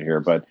record here,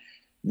 but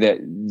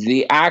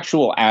the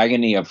actual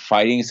agony of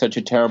fighting such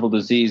a terrible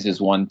disease is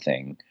one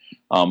thing.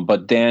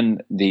 But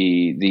then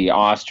the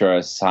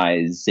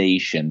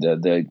ostracization,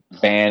 the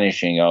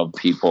banishing of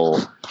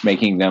people,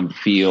 making them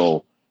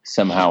feel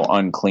somehow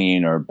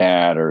unclean or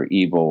bad or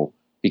evil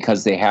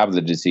because they have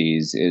the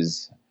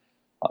disease,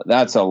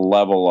 that's a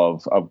level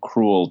of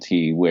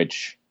cruelty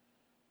which,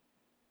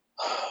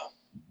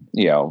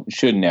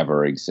 should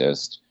never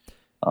exist.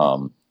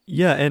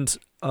 Yeah, and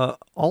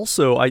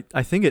also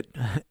I think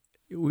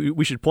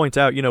we should point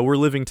out, we're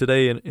living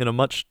today in a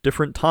much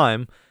different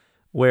time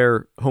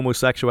where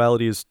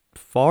homosexuality is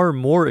far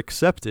more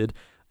accepted.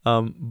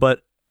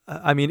 But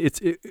I mean,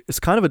 it's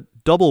kind of a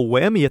double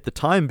whammy at the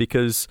time,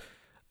 because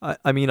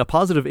I mean, a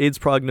positive AIDS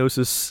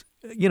prognosis,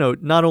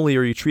 not only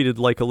are you treated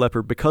like a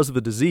leper because of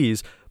the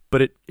disease,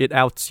 but it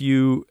outs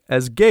you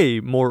as gay,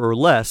 more or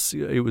less.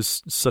 It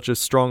was such a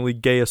strongly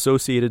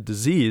gay-associated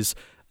disease.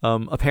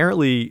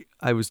 Apparently,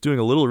 I was doing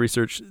a little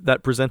research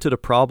that presented a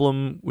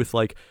problem with,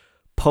 like,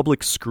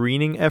 public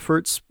screening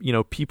efforts.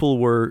 People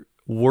were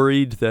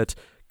worried that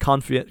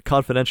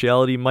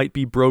confidentiality might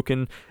be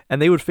broken,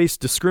 and they would face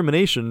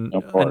discrimination,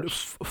 and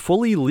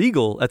fully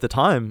legal at the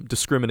time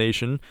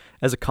discrimination,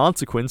 as a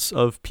consequence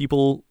of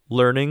people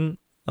learning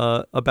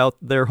about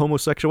their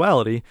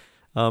homosexuality.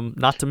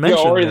 Not to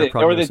mention, or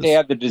that they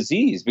had the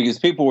disease, because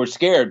people were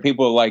scared.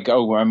 People were like,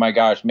 "Oh my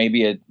gosh,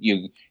 maybe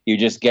you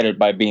just get it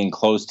by being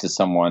close to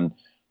someone."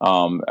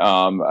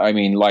 I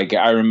mean, like,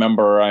 I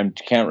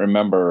can't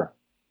remember,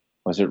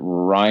 was it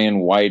Ryan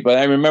White? But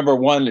I remember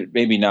one,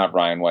 maybe not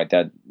Ryan White,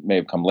 that may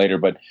have come later.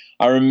 But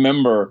I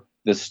remember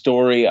the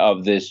story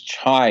of this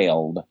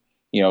child.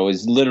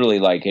 Is literally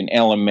like an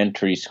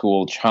elementary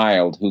school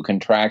child who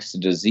contracts the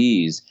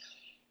disease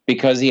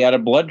because he had a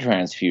blood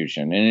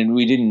transfusion, and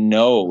we didn't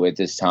know at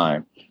this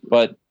time.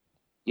 But,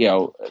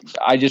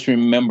 I just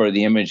remember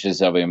the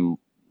images of him,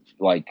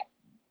 like,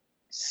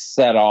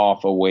 set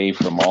off away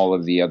from all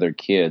of the other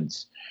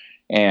kids.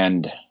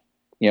 And,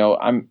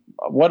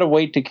 what a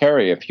weight to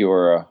carry if it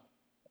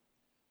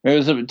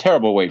was a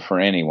terrible weight for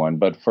anyone,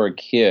 but for a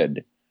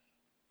kid,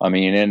 I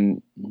mean,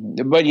 and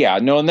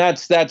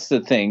that's the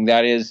thing.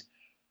 That is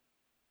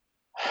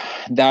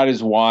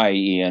why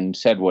Ian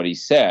said what he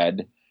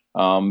said.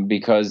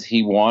 Because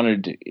he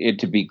wanted it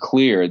to be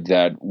clear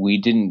that we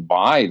didn't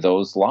buy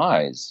those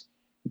lies.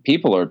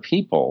 People are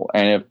people.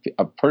 And if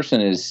a person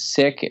is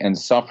sick and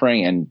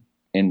suffering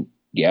and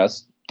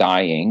yes,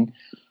 dying,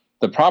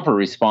 the proper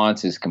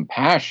response is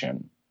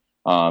compassion.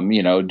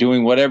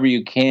 Doing whatever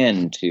you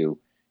can to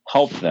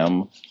help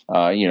them,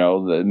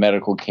 the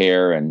medical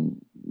care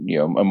and,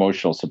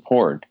 emotional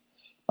support,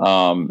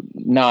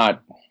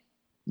 not,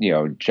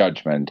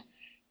 judgment.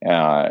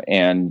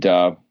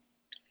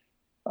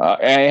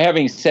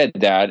 Having said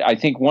that, I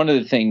think one of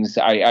the things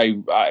I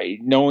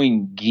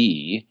knowing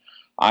Guy,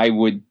 I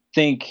would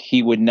think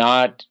he would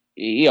not,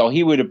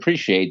 he would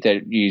appreciate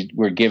that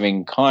we're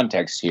giving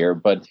context here,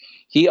 but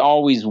he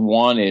always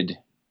wanted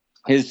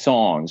his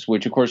songs,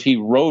 which of course he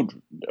wrote,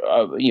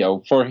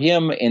 for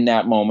him in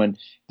that moment,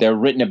 they're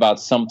written about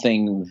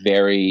something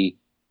very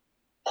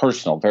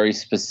personal, very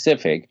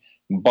specific,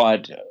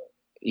 but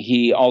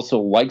he also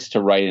likes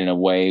to write in a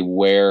way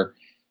where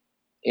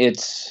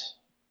it's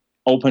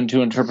open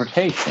to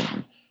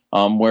interpretation,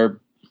 where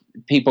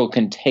people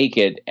can take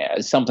it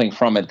as something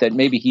from it that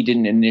maybe he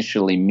didn't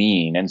initially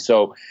mean. And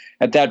so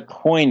at that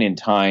point in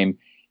time,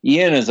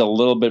 Ian is a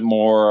little bit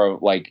more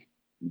like,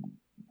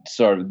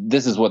 sort of,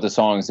 this is what the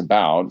song is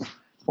about,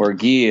 where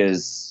Guy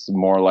is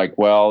more like,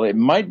 well, it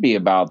might be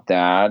about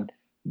that,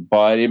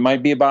 but it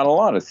might be about a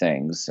lot of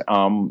things.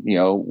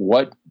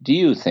 What do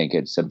you think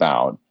it's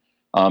about?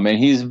 And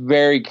he's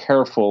very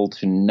careful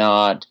to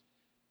not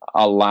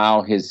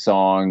allow his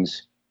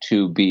songs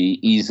to be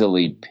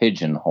easily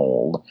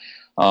pigeonholed,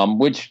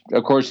 which,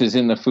 of course, is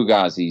in the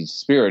Fugazi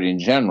spirit in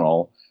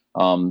general.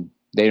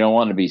 They don't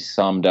want to be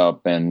summed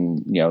up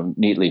and,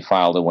 neatly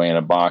filed away in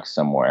a box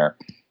somewhere.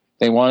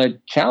 They want to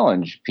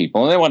challenge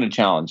people, and they want to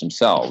challenge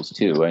themselves,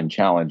 too, and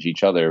challenge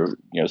each other,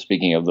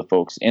 speaking of the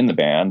folks in the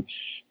band,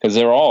 because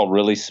they're all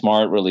really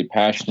smart, really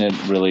passionate,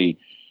 really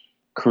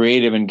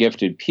creative and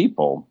gifted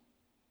people.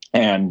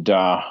 And,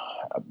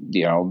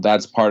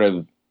 that's part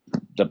of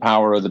the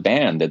power of the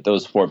band, that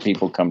those four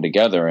people come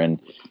together and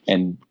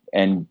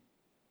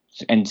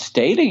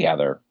stay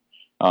together,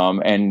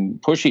 and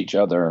push each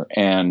other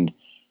and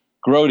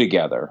grow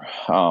together.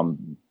 So,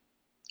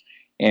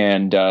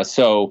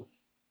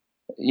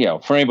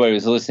 for anybody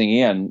who's listening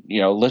in,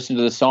 listen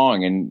to the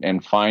song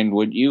and find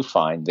what you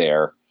find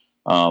there.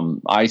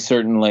 I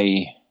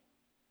certainly,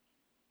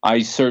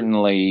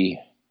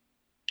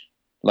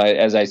 like,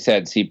 as I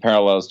said, see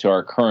parallels to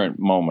our current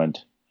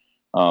moment,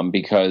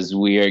 because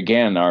we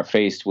again are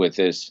faced with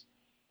this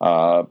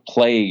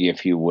plague,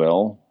 if you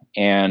will,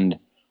 and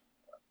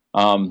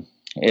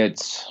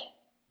it's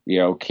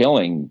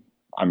killing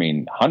I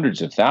mean,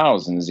 hundreds of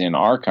thousands in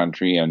our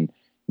country and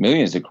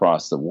millions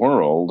across the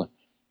world.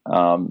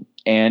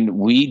 And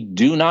we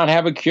do not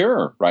have a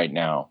cure right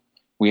now.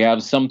 We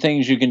have some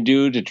things you can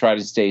do to try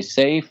to stay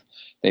safe.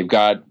 They've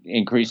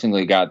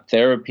increasingly got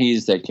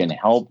therapies that can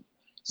help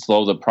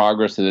slow the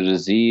progress of the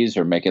disease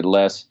or make it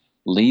less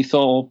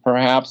lethal,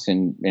 perhaps,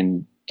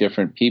 in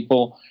different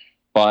people.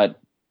 But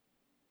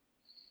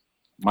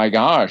my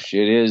gosh,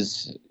 it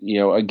is,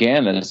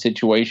 again, in a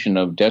situation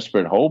of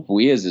desperate hope.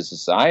 We as a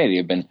society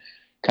have been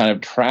kind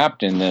of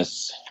trapped in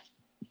this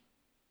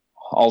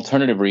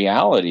alternative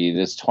reality,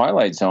 this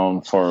twilight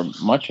zone, for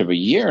much of a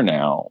year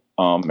now.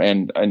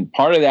 And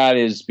part of that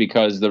is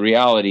because the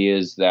reality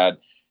is that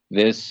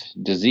this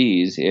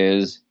disease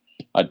is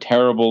a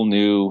terrible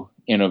new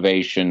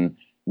innovation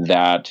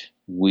that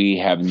we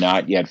have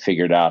not yet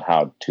figured out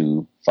how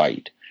to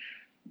fight,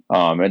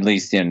 at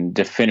least in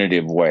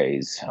definitive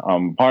ways.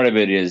 Part of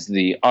it is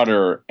the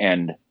utter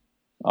and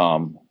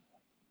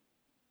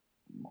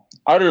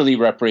utterly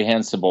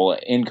reprehensible,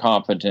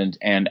 incompetent,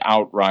 and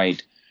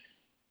outright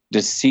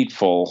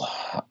deceitful,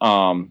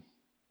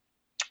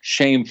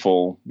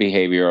 shameful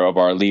behavior of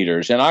our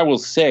leaders. And I will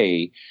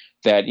say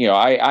that,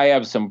 I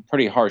have some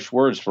pretty harsh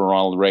words for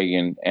Ronald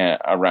Reagan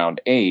around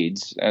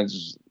AIDS,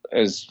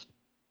 as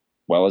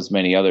well as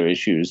many other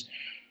issues.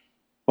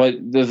 But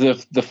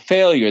the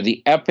failure,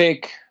 the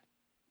epic,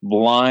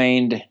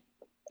 blind,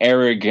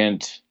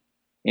 arrogant,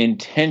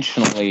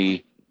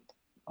 intentionally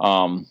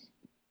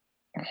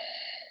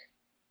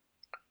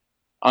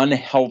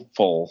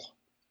unhelpful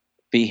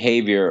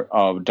behavior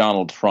of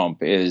Donald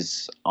Trump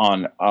is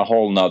on a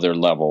whole nother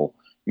level.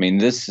 I mean,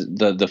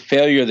 the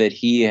failure that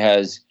he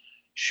has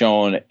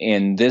shown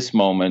in this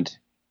moment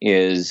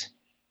is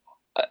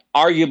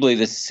arguably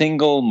the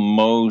single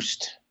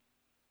most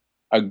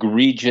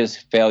egregious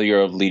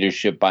failure of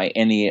leadership by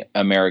any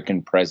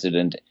American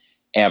president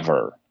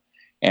ever.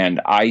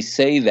 And I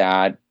say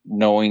that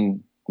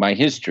knowing my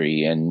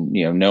history and,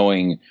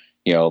 knowing,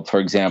 for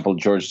example,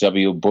 George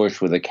W. Bush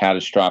with a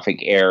catastrophic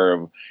error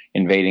of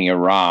invading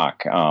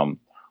Iraq,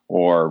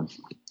 or,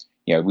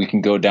 we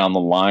can go down the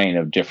line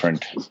of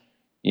different,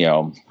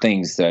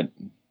 things that,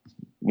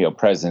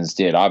 presidents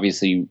did.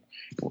 Obviously,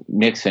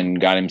 Nixon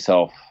got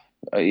himself,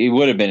 he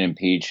would have been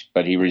impeached,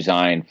 but he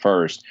resigned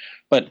first.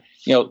 But,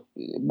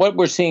 what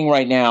we're seeing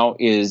right now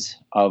is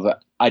of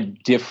a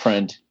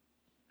different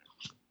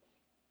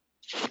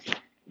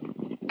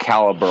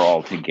caliber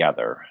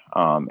altogether,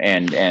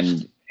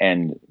 and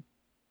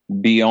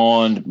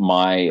beyond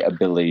my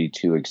ability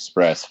to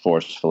express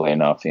forcefully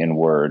enough in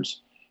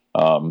words.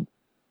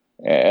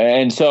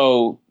 And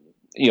so,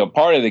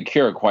 part of the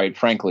cure, quite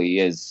frankly,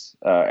 is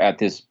at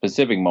this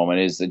specific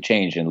moment is the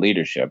change in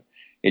leadership.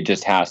 It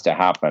just has to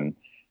happen,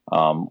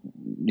 and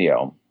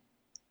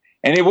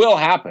it will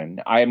happen.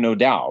 I have no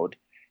doubt.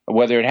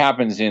 Whether it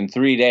happens in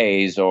 3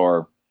 days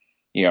or,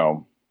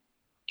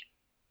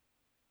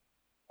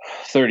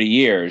 30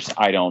 years,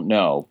 I don't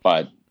know.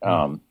 But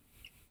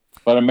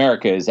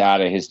America is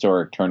at a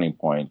historic turning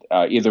point.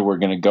 Either we're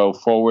going to go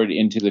forward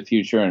into the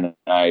future, and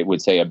I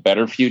would say a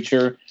better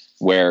future,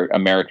 where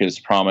America's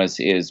promise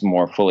is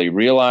more fully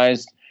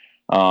realized,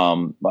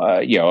 of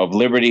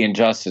liberty and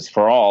justice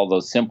for all,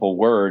 those simple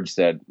words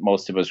that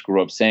most of us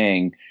grew up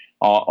saying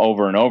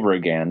over and over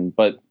again,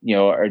 but,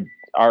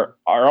 are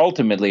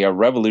ultimately a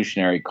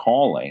revolutionary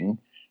calling.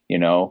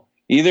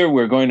 Either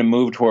we're going to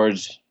move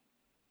towards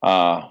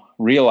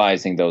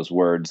realizing those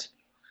words,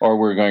 or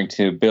we're going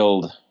to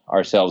build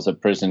ourselves a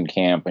prison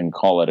camp and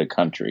call it a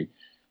country.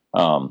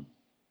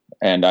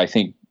 And I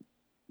think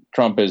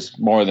Trump is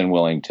more than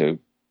willing to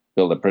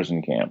build a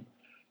prison camp.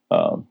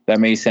 That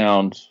may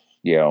sound,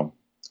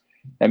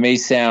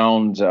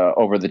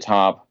 over the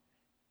top.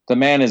 The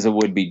man is a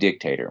would-be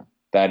dictator.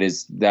 That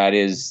is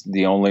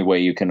the only way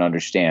you can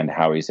understand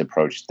how he's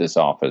approached this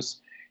office.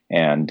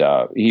 And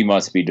he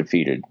must be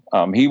defeated.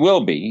 He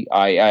will be.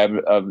 I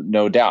have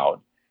no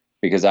doubt,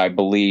 because I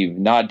believe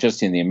not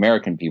just in the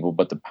American people,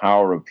 but the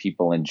power of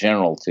people in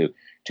general to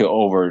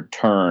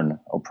overturn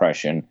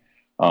oppression.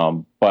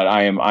 But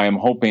I am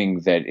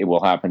hoping that it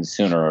will happen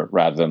sooner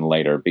rather than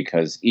later,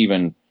 because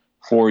even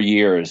 4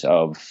 years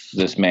of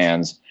this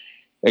man's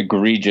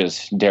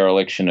egregious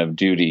dereliction of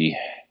duty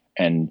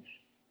and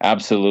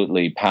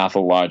absolutely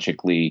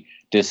pathologically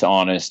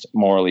dishonest,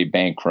 morally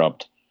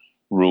bankrupt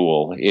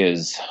rule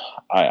is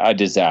a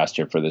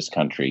disaster for this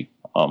country.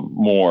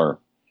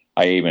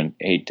 I even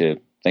hate to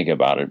think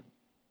about it.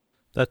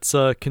 That's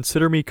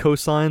consider me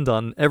co-signed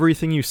on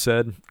everything you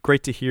said.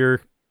 Great to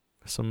hear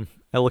some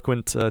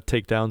eloquent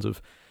takedowns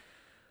of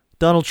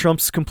Donald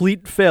Trump's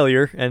complete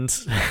failure, and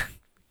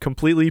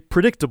completely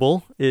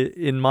predictable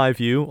in my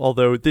view.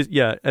 Although,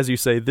 as you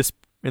say,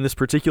 in this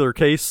particular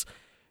case,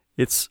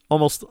 it's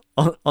almost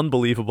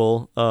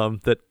unbelievable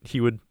that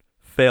he would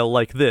fail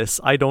like this.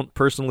 I don't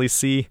personally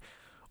see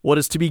what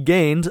is to be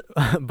gained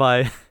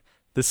by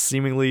this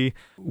seemingly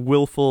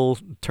willful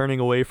turning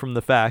away from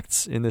the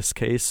facts in this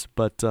case.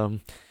 But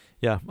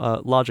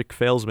logic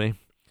fails me.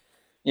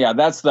 Yeah,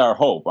 that's our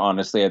hope,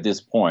 honestly, at this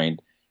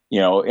point.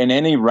 in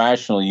any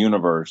rational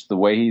universe, the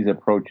way he's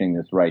approaching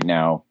this right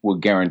now will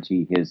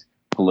guarantee his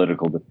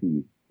political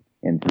defeat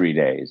in 3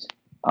 days.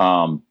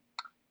 The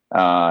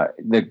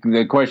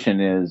question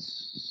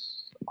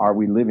is, are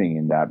we living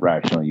in that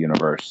rational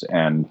universe?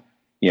 And,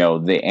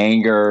 the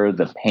anger,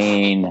 the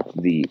pain,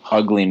 the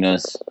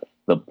ugliness,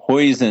 the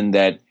poison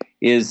that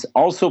is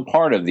also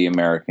part of the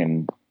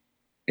American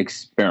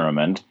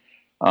experiment,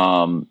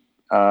 is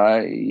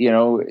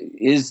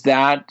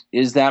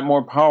that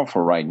more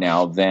powerful right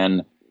now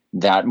than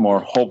that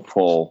more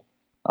hopeful,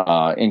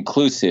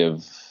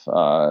 inclusive,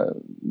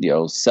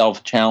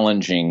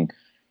 self-challenging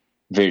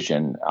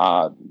vision?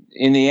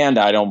 In the end,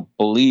 I don't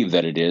believe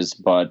that it is,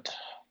 but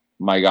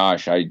my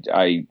gosh,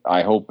 I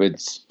hope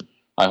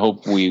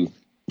we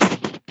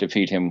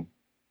defeat him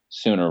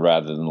sooner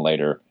rather than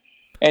later.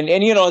 And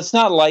it's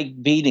not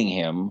like beating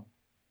him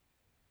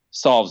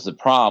solves the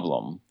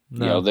problem.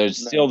 No. There's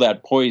still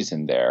that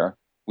poison there.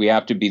 We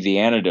have to be the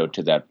antidote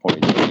to that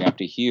poison. We have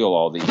to heal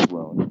all these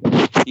wounds.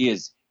 He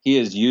is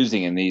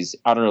using in these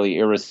utterly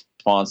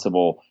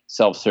irresponsible,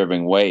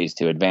 self-serving ways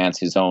to advance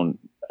his own,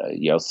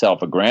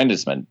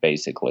 self-aggrandizement,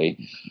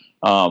 basically.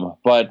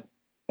 But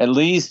at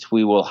least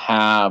we will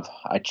have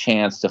a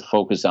chance to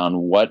focus on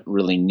what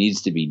really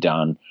needs to be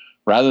done,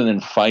 rather than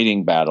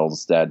fighting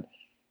battles that,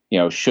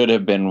 should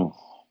have been,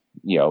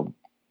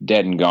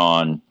 dead and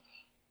gone,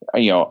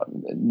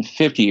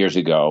 50 years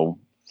ago,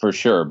 for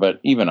sure,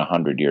 but even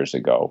 100 years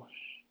ago.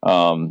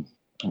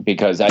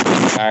 Because I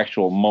think the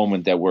actual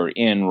moment that we're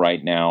in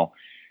right now,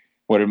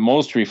 what it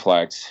most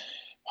reflects,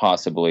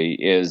 possibly,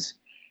 is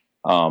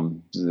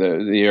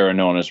the era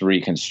known as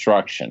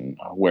Reconstruction,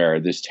 where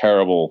this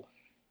terrible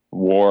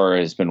war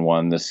has been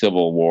won, the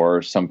Civil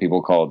War. Some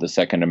people call it the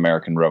Second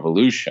American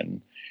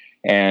Revolution.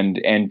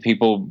 And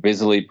people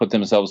busily put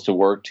themselves to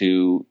work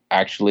to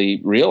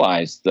actually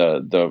realize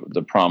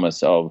the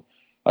promise of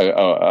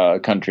a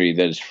country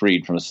that is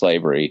freed from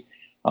slavery,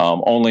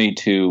 only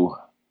to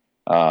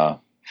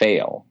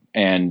fail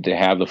and to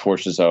have the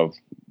forces of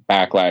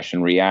backlash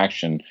and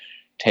reaction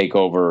take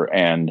over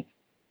and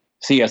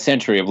see a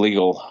century of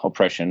legal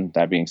oppression,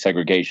 that being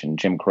segregation,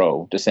 Jim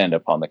Crow, descend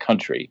upon the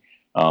country.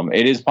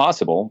 It is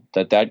possible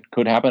that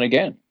could happen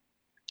again.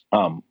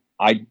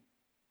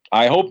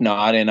 I hope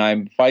not, and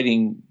I'm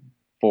fighting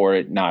for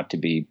it not to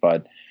be,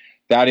 but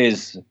that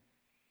is,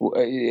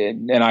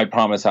 and I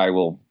promise I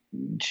will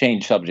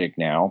change subject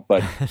now,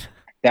 but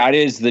that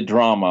is the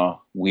drama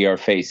we are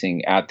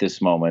facing at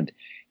this moment.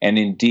 And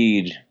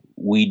indeed,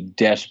 we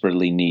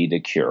desperately need a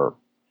cure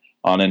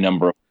on a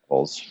number of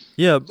levels.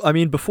 Yeah, I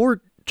mean,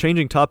 before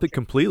changing topic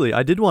completely,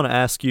 I did want to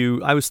ask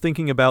you, I was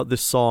thinking about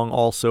this song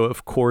also.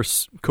 Of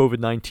course,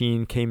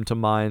 COVID-19 came to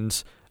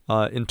mind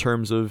in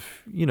terms of,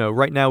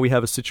 right now we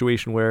have a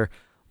situation where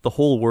the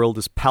whole world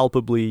is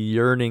palpably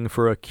yearning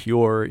for a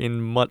cure in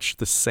much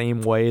the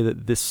same way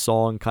that this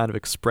song kind of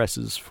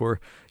expresses for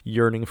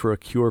yearning for a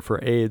cure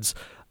for AIDS.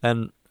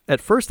 And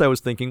at first I was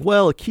thinking,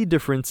 well, a key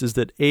difference is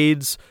that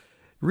AIDS,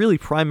 really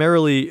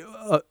primarily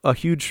a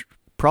huge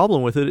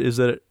problem with it is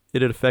that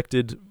it had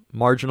affected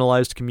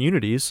marginalized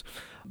communities.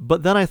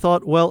 But then I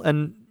thought, well,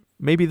 and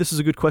maybe this is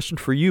a good question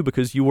for you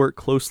because you work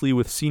closely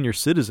with senior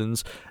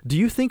citizens. Do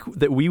you think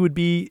that we would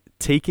be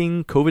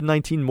taking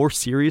COVID-19 more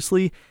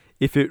seriously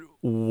if it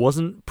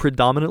wasn't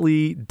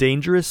predominantly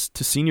dangerous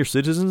to senior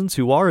citizens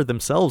who are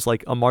themselves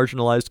like a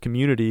marginalized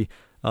community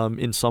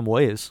in some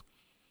ways?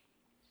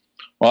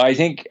 Well, I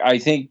think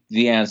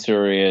the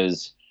answer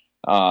is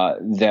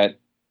that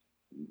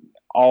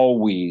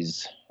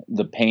always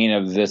the pain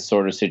of this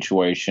sort of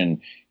situation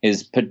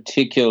is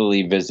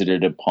particularly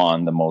visited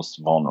upon the most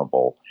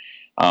vulnerable.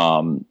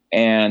 And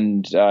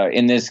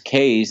in this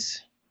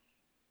case,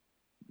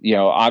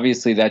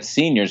 obviously that's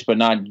seniors, but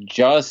not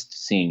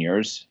just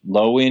seniors,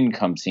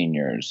 low-income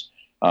seniors,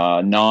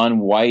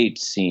 non-white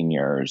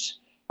seniors,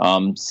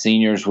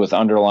 seniors with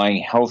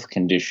underlying health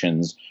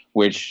conditions,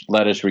 which,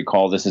 let us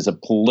recall, this is a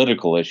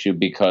political issue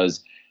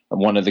because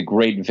one of the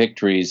great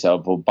victories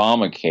of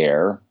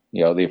Obamacare, the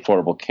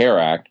Affordable Care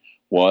Act,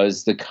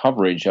 was the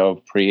coverage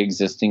of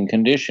pre-existing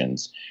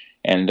conditions.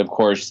 And of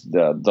course,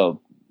 the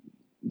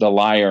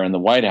liar in the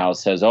White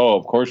House says, "Oh,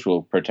 of course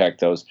we'll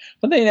protect those,"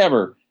 but they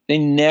never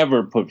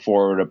put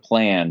forward a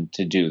plan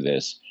to do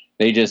this.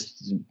 They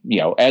just,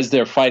 as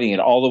they're fighting it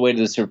all the way to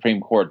the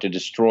Supreme Court to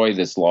destroy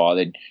this law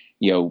that,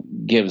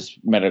 gives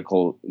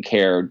medical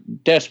care,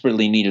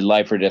 desperately needed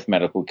life or death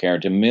medical care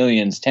to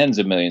millions, tens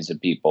of millions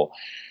of people.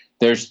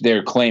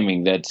 They're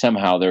claiming that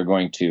somehow they're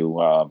going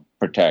to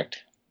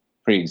protect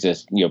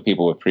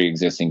people with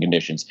pre-existing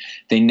conditions.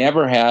 They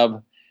never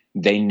have.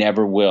 They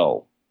never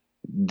will.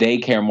 They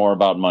care more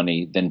about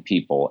money than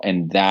people,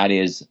 and that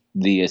is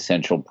the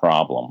essential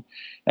problem.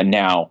 And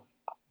now,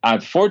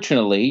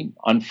 unfortunately,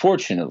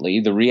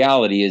 the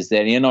reality is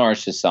that in our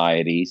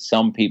society,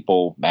 some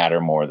people matter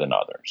more than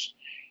others,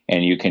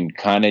 and you can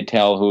kind of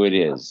tell who it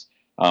is.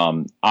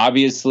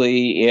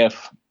 Obviously,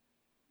 if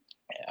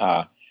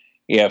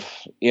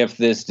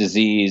this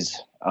disease,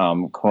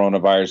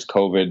 coronavirus,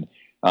 COVID,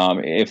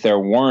 if there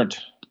weren't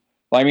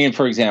I mean,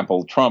 for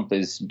example, Trump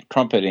is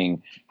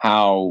trumpeting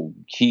how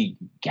he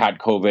got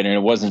COVID and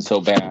it wasn't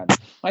so bad.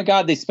 My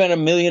God, they spent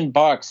 $1 million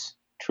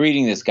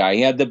treating this guy.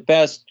 He had the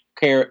best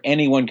care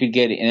anyone could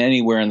get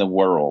anywhere in the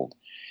world.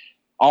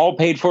 All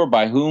paid for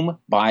by whom?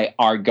 By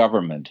our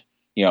government.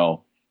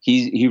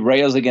 He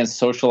rails against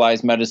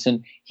socialized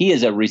medicine. He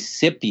is a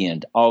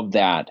recipient of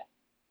that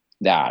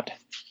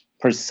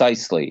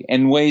precisely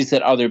in ways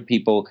that other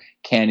people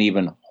can't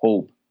even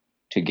hope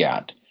to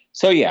get.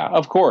 So yeah,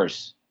 of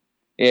course,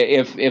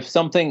 if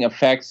something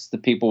affects the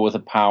people with the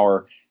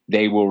power,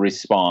 they will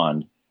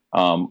respond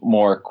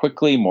more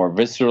quickly, more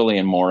viscerally,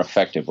 and more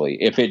effectively.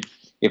 If it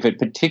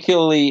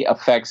particularly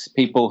affects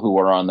people who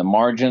are on the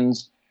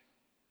margins,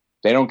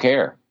 they don't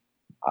care.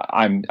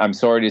 I'm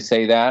sorry to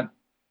say that,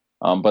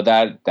 but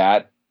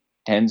that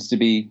tends to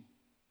be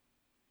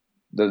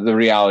the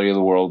reality of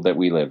the world that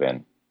we live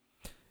in.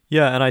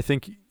 Yeah, and I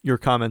think your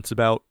comments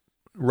about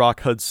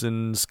Rock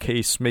Hudson's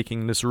case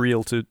making this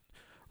real to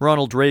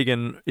Ronald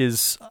Reagan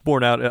is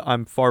borne out.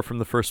 I'm far from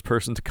the first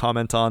person to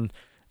comment on.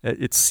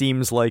 It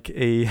seems like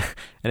an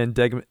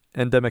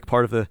endemic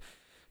part of the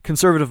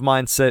conservative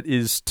mindset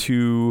is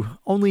to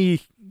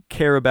only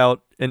care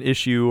about an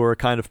issue or a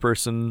kind of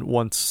person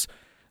once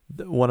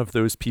one of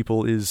those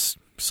people is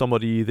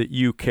somebody that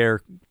you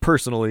care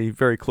personally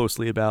very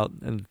closely about,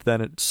 and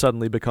then it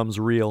suddenly becomes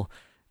real.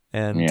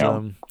 And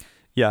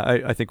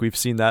I think we've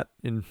seen that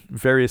in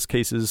various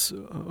cases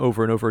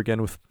over and over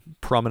again with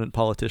prominent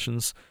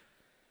politicians.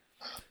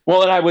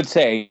 Well, and I would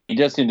say,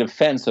 just in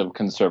defense of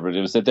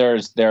conservatives, that there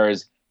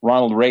is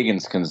Ronald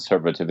Reagan's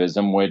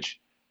conservatism, which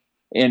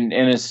in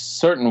a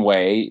certain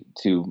way,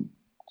 to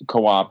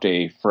co-opt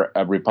a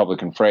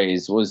Republican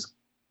phrase, was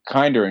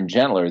kinder and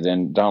gentler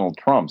than Donald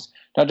Trump's.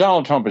 Now,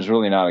 Donald Trump is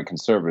really not a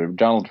conservative.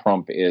 Donald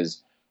Trump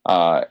is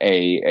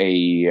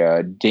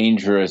a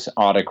dangerous,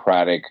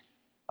 autocratic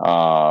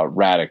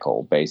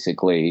radical,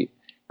 basically.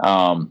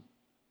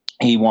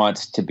 He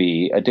wants to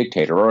be a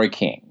dictator or a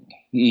king.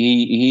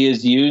 He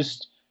is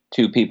used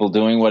to people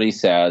doing what he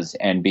says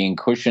and being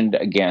cushioned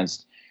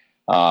against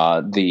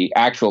the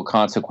actual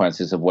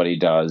consequences of what he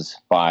does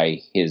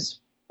by his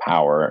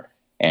power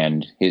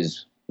and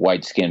his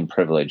white skin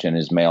privilege and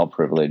his male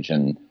privilege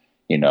and,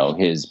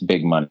 his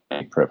big money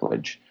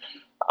privilege.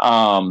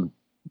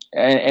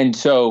 And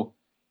so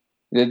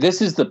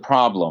this is the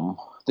problem.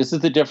 This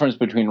is the difference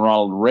between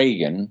Ronald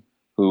Reagan,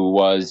 who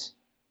was,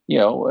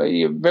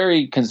 a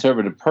very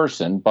conservative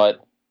person,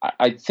 but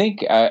I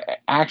think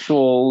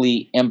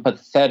actually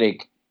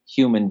empathetic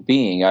human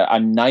being, a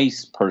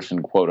nice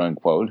person, quote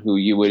unquote, who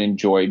you would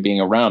enjoy being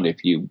around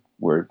if you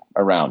were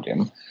around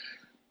him.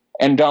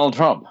 And Donald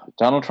Trump.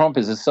 Donald Trump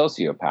is a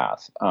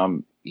sociopath.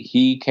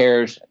 He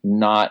cares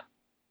not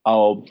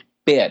a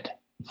bit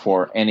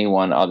for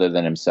anyone other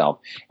than himself.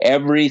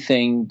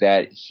 Everything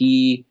that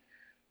he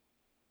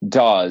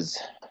does,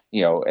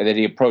 that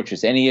he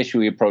approaches, any issue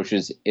he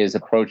approaches is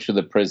approached through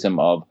the prism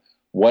of,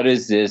 what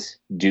does this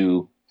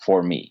do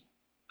for me?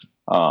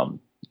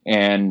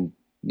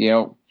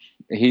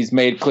 He's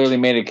clearly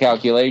made a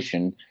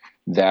calculation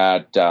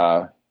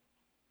that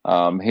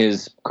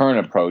his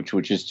current approach,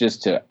 which is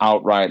just to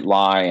outright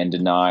lie and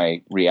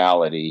deny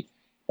reality,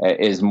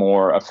 is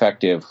more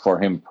effective for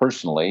him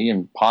personally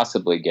and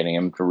possibly getting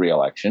him to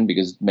re-election.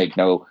 Because make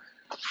no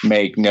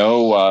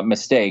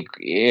mistake,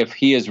 if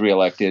he is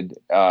reelected,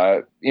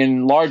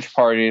 in large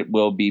part it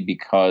will be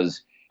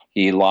because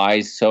he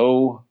lies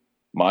so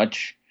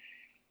much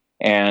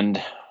and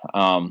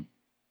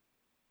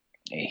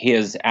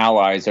his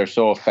allies are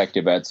so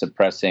effective at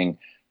suppressing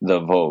the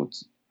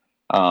votes.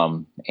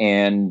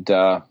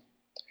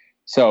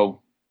 So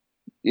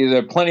there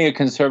are plenty of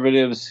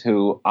conservatives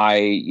who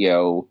I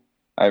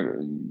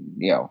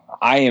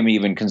am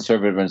even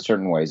conservative in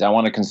certain ways. I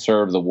want to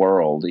conserve the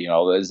world,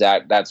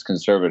 that's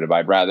conservative.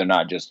 I'd rather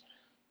not just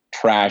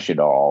trash it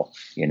all,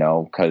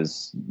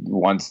 because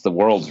once the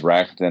world's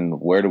wrecked, then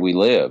where do we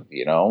live?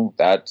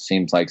 That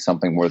seems like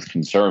something worth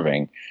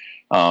conserving.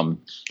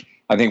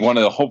 I think one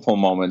of the hopeful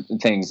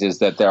things is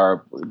that there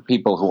are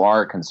people who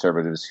are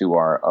conservatives who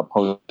are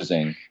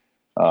opposing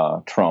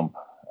Trump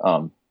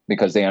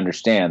because they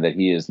understand that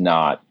he is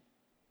not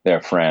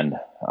their friend.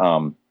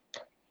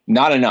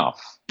 Not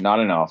enough.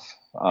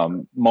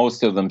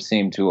 Most of them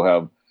seem to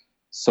have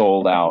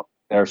sold out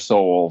their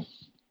soul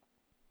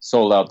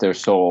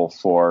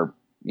for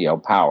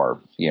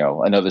power.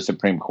 Another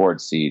Supreme Court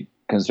seat.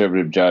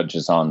 Conservative judge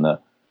is on the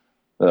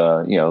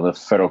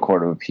Federal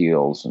Court of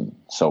Appeals and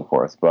so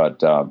forth.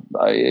 But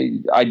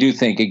I do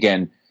think,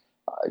 again,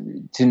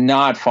 to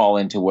not fall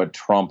into what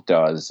Trump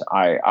does,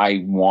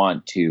 I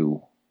want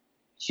to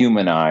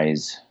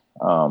humanize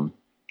and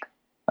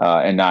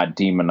not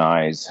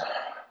demonize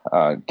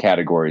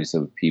categories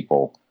of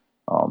people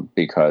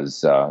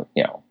because,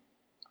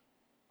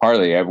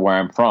 partly where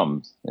I'm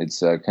from,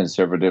 it's a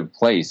conservative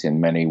place in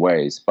many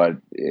ways, but,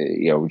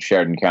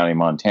 Sheridan County,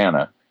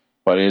 Montana,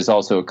 but it is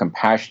also a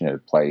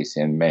compassionate place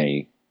in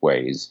many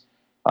ways.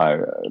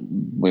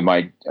 We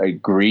might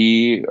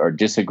agree or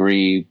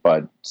disagree,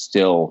 but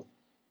still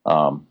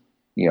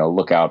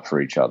look out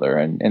for each other.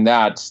 And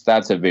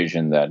that's a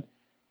vision that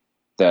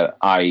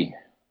I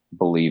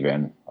believe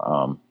in.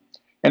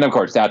 And of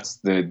course, that's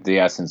the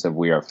essence of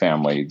We Are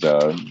Family,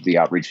 the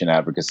outreach and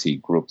advocacy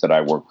group that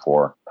I work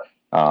for,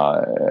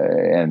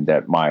 and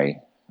that my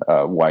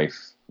wife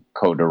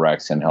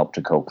co-directs and helped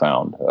to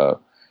co-found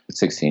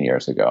 16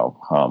 years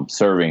ago,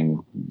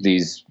 serving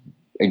these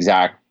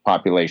exact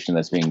population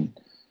that's being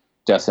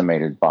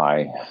decimated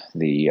by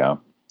the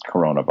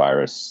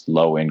coronavirus,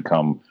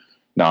 low-income,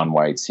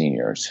 non-white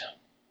seniors.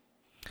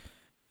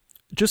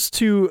 Just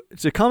to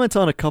comment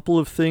on a couple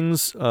of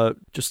things,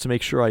 just to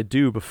make sure I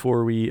do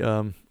before we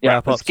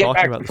wrap up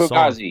talking about the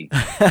Fugazi,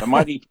 song. the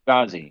mighty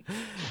Fugazi.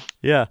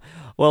 Yeah,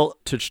 well,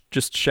 to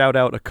just shout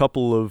out a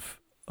couple of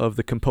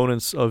the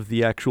components of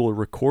the actual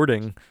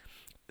recording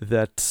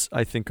that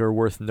I think are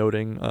worth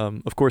noting.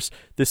 Of course,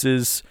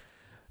 it's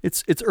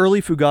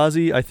early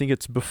Fugazi. I think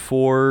it's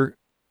before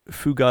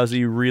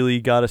Fugazi really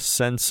got a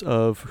sense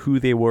of who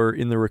they were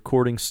in the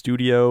recording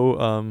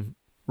studio.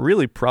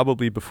 Really,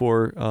 probably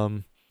before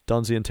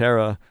Don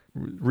Zientara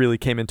really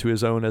came into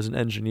his own as an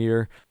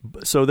engineer.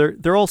 So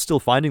they're all still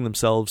finding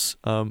themselves,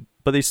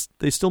 but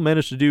they still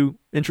managed to do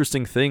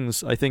interesting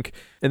things. I think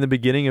in the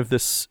beginning of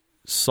this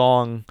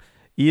song,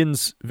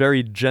 Ian's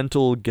very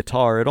gentle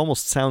guitar, it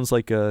almost sounds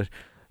like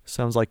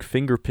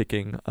finger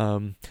picking,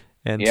 and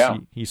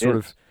he sort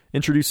of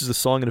introduces the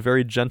song in a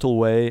very gentle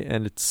way,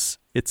 and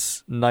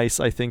it's nice,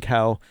 I think,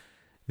 how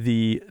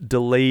the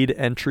delayed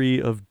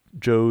entry of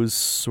Joe's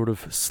sort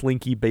of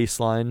slinky bass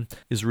line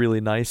is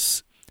really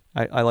nice.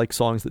 I like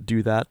songs that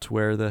do that,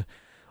 where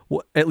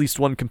at least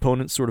one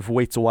component sort of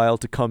waits a while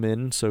to come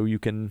in, so you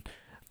can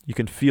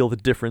feel the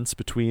difference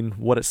between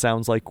what it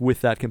sounds like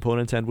with that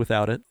component and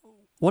without it.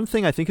 One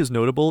thing I think is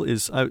notable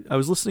is I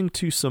was listening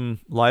to some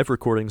live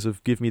recordings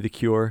of Give Me the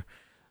Cure.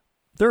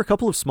 There are a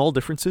couple of small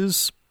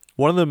differences.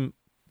 One of them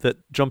that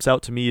jumps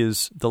out to me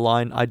is the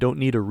line, "I don't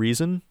need a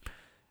reason,"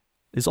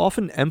 is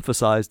often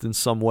emphasized in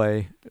some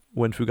way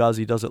when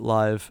Fugazi does it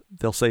live.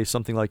 They'll say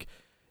something like,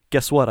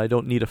 "Guess what? I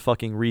don't need a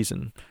fucking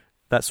reason."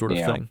 That sort of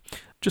thing.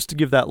 Just to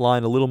give that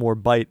line a little more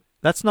bite.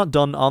 That's not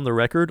done on the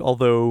record,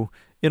 although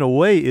in a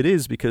way it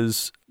is,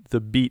 because the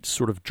beat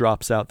sort of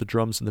drops out, the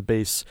drums and the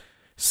bass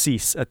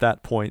cease at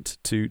that point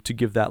to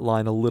give that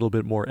line a little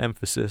bit more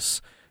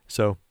emphasis.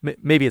 So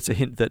maybe it's a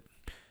hint that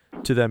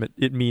to them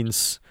it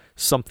means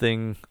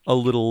something a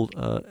little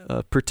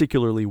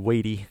particularly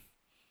weighty,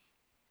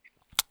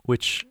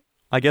 which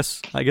I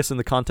guess in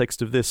the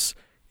context of this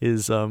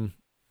is don't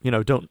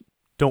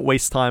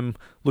waste time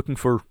looking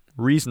for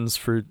reasons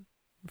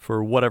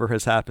for whatever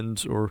has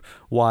happened or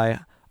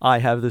why I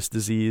have this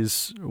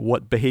disease,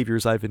 what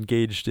behaviors I've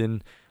engaged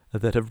in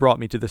that have brought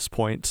me to this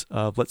point.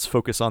 Let's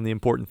focus on the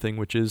important thing,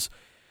 which is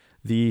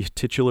the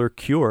titular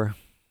cure.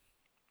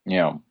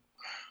 Yeah.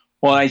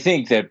 Well, I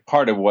think that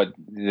part of what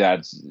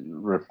that's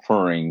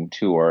referring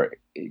to or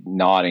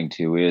nodding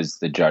to is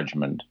the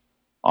judgment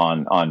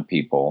on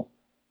people,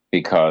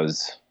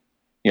 because,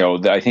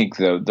 I think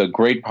the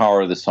great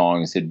power of the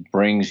song is it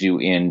brings you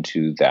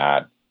into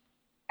that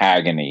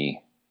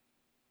agony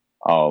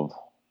of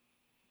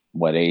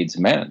what AIDS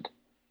meant,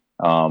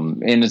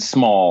 in a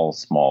small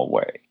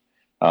way,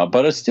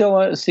 but it's still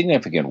a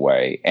significant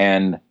way.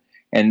 And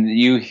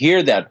you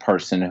hear that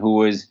person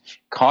who is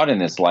caught in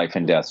this life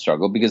and death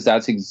struggle, because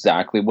that's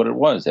exactly what it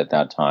was at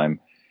that time,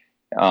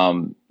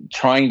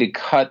 trying to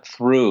cut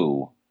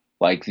through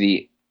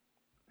the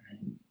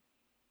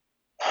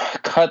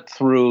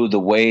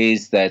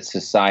ways that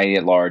society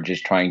at large is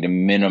trying to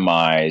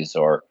minimize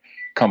or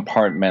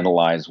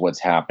compartmentalize what's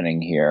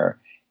happening here.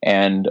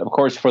 And of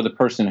course, for the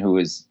person who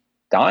is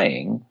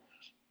dying,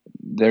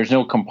 there's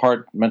no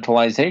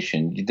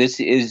compartmentalization. This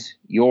is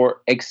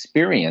your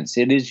experience.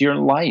 It is your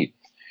life.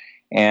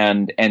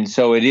 And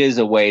so it is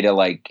a way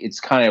to it's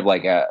kind of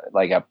like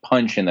a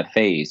punch in the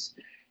face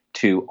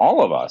to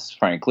all of us,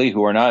 frankly,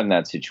 who are not in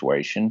that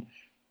situation,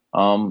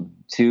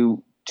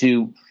 to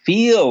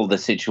feel the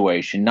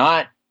situation,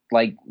 not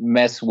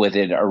mess with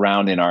it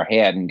around in our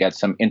head and get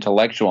some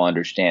intellectual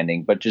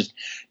understanding, but just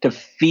to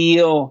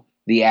feel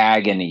the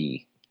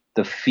agony,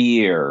 the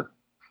fear,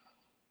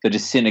 the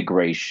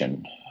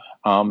disintegration,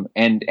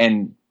 and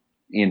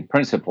in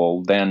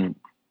principle, then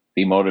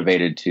be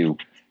motivated to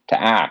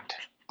act.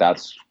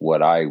 That's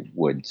what I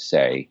would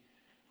say.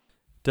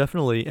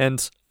 Definitely.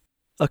 And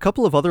a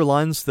couple of other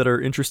lines that are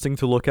interesting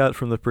to look at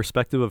from the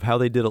perspective of how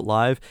they did it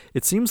live.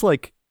 It seems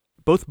like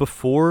both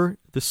before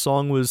this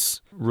song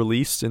was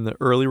released in the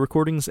early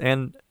recordings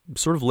and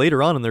sort of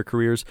later on in their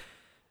careers,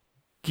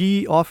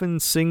 Guy often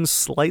sings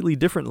slightly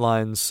different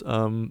lines.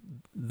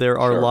 There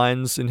are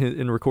lines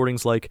in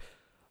recordings like,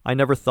 "I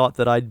never thought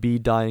that I'd be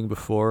dying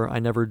before. I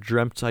never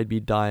dreamt I'd be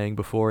dying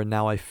before, and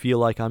now I feel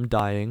like I'm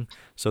dying."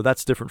 So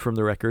that's different from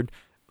the record.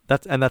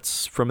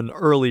 That's from an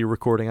early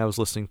recording I was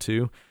listening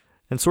to.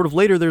 And sort of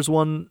later there's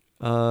one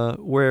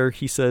where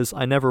he says,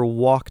 "I never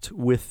walked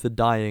with the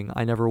dying.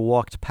 I never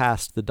walked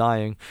past the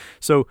dying."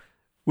 So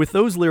with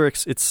those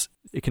lyrics, it's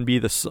It can be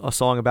a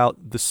song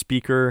about the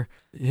speaker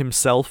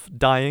himself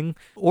dying,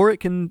 or it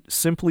can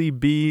simply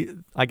be,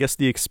 I guess,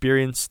 the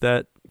experience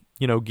that,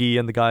 Guy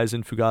and the guys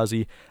in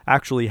Fugazi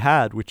actually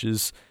had, which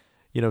is,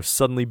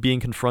 suddenly being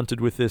confronted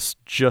with this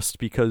just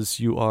because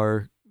you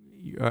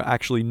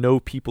actually know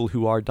people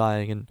who are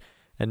dying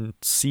and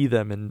see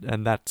them,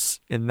 and that's,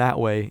 in that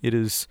way, it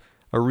is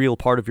a real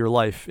part of your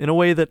life, in a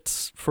way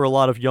that for a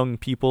lot of young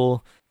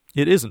people,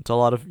 it isn't. A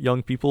lot of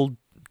young people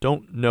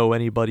don't know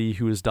anybody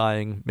who is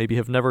dying, maybe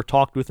have never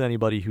talked with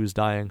anybody who's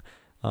dying,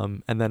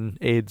 and then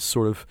AIDS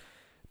sort of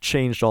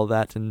changed all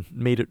that and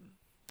made it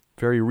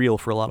very real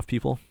for a lot of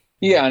people.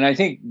 Yeah, and I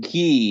think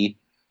he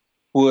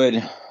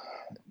would,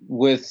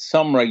 with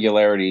some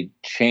regularity,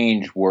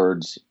 change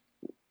words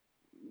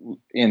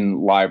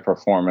in live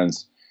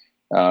performance,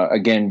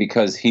 again,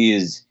 because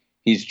he's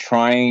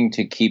trying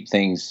to keep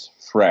things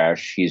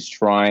fresh. He's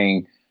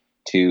trying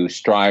to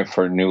strive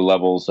for new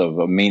levels of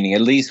meaning,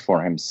 at least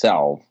for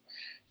himself.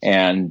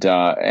 And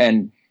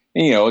again,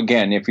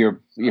 if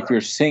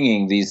you're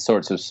singing these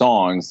sorts of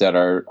songs that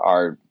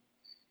are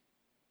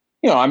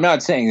I'm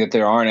not saying that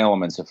there aren't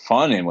elements of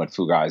fun in what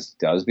Fugazi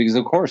does, because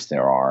of course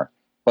there are,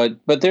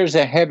 but there's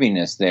a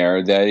heaviness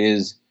there that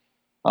is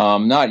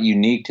not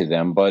unique to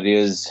them, but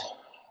is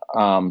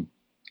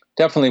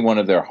definitely one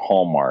of their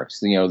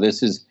hallmarks.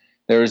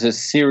 There is a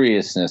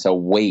seriousness, a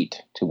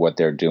weight to what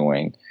they're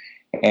doing,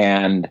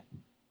 and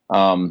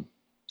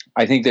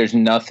I think there's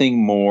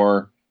nothing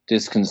more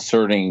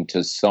disconcerting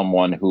to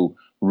someone who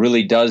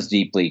really does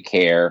deeply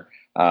care,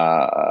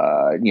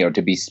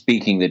 to be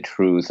speaking the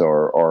truth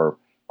or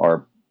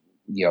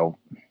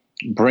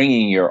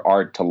bringing your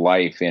art to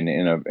life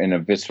in a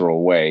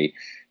visceral way,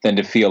 than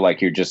to feel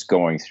like you're just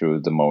going through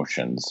the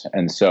motions.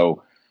 And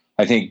so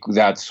I think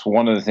that's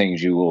one of the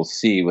things you will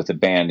see with the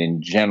band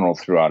in general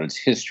throughout its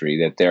history,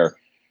 that they're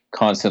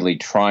constantly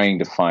trying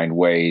to find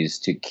ways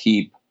to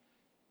keep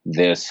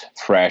this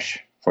fresh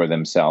for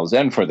themselves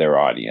and for their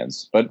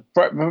audience, but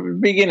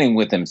beginning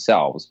with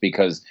themselves,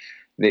 because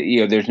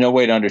there's no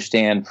way to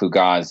understand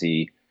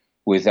Fugazi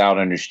without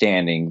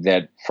understanding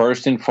that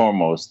first and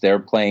foremost they're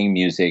playing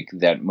music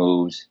that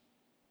moves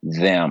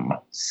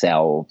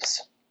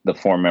themselves, the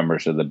four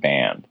members of the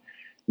band.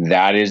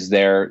 That's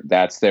their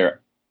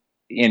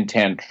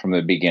intent from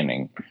the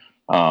beginning.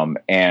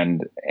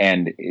 And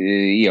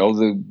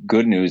the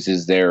good news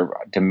is they're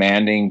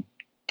demanding,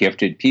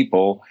 gifted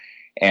people.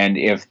 And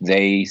if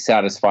they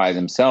satisfy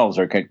themselves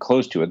or get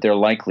close to it, they're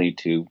likely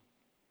to,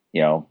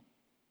 to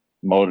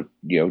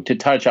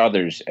touch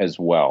others as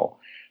well.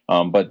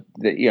 But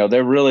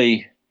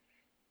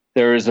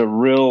there is a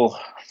real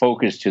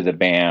focus to the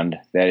band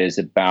that is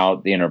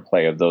about the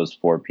interplay of those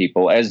four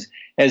people, as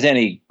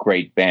any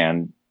great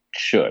band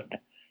should.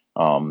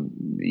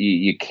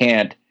 You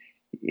can't.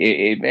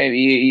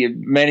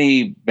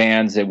 Many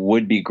bands that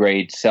would be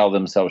great sell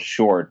themselves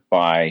short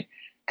by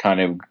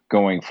kind of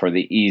going for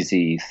the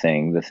easy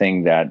thing, the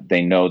thing that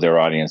they know their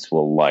audience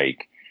will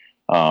like.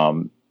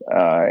 And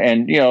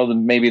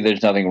maybe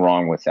there's nothing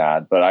wrong with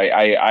that, but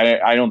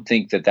I don't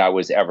think that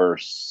was ever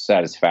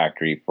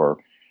satisfactory for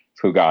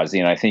Fugazi,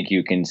 and I think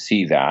you can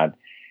see that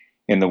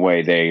in the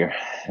way they're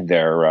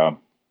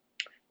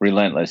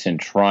relentless in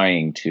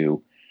trying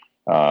to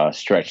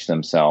stretch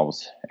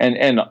themselves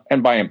and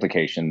by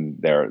implication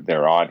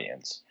their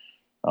audience.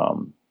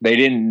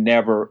 They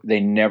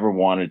never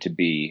wanted to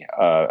be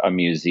a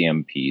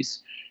museum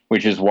piece,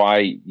 which is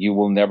why you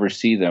will never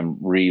see them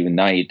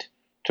reunite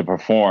to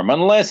perform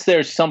unless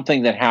there's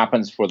something that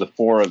happens for the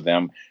four of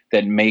them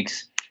that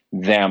makes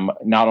them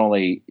not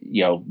only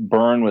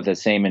burn with the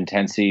same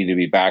intensity to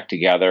be back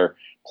together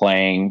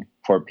playing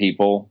for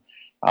people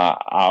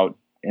out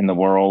in the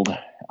world,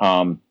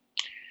 and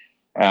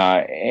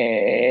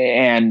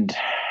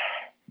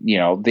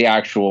the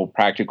actual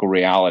practical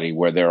reality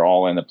where they're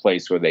all in a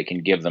place where they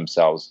can give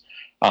themselves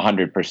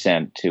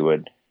 100% to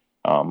it.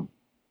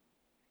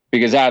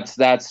 Because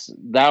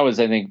that was,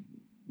 I think,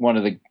 one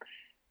of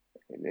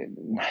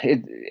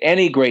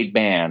any great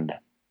band,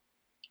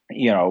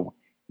 you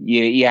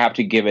have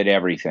to give it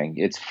everything.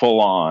 It's full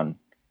on,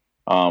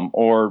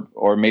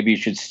 or maybe you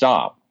should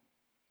stop,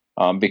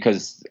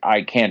 because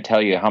I can't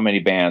tell you how many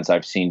bands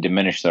I've seen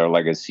diminish their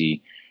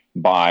legacy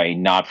by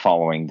not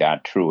following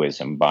that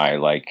truism, by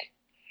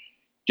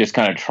just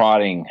kind of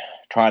trotting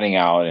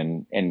out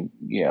and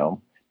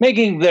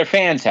making their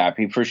fans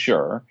happy for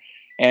sure,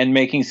 and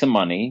making some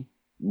money,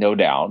 no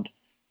doubt,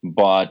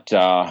 but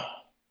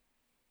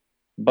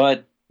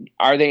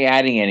are they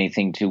adding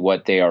anything to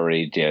what they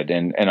already did?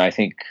 And I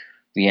think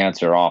the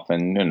answer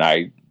often, and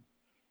I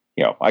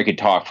could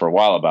talk for a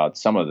while about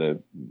some of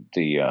the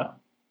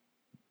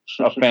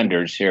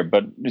offenders here,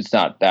 but it's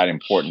not that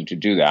important to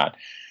do that.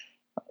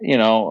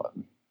 One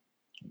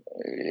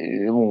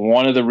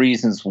of the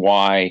reasons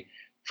why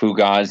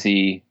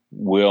Fugazi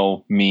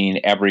will mean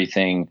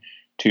everything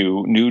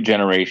to new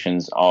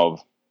generations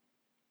of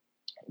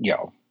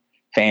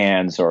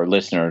fans or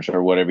listeners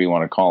or whatever you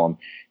want to call them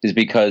is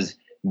because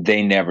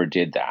they never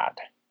did that.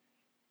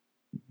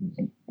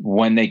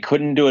 When they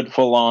couldn't do it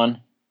full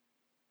on,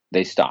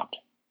 they stopped.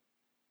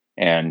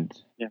 And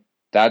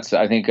that's,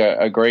 I think,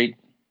 a great,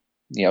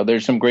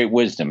 there's some great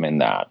wisdom in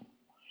that.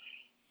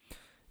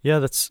 Yeah,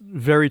 that's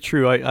very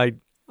true. I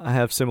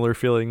have similar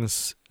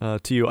feelings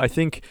to you. I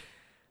think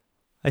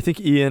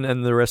Ian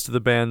and the rest of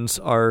the bands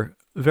are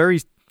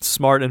very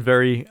smart and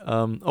very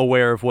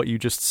aware of what you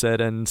just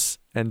said,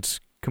 and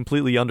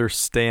completely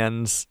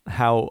understands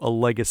how a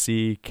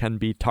legacy can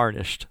be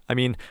tarnished. I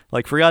mean,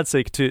 like, for God's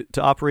sake, to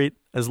operate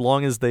as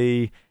long as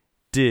they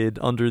did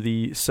under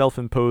the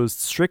self-imposed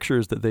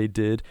strictures that they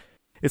did,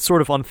 it's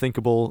sort of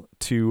unthinkable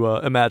to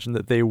imagine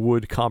that they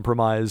would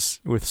compromise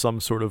with some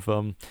sort of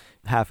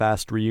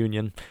half-assed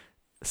reunion.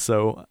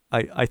 So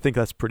I think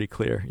that's pretty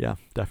clear. Yeah,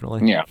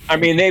 definitely. Yeah, I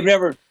mean, they've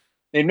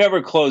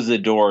never closed the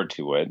door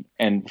to it,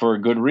 and for a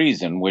good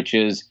reason, which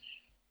is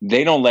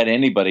they don't let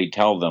anybody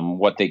tell them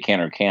what they can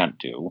or can't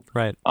do.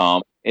 Right.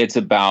 It's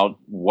about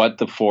what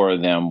the four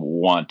of them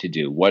want to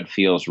do, what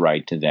feels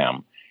right to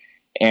them.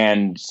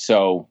 And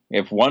so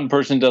if one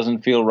person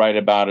doesn't feel right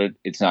about it,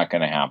 it's not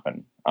going to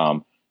happen.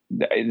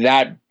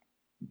 That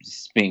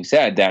being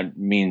said, that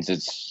means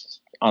it's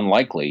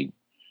unlikely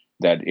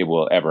that it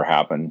will ever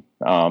happen.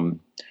 I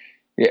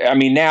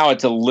mean, now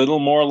it's a little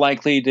more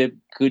likely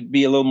could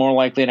be a little more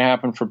likely to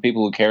happen for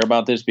people who care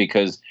about this,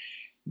 because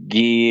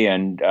Guy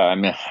and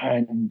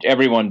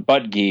everyone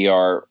but Guy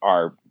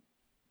are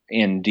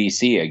in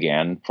DC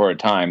again. For a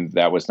time,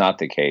 that was not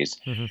the case.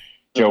 Mm-hmm.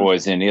 Joe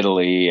was in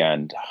Italy,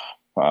 and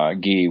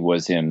Guy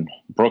was in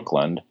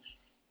Brooklyn.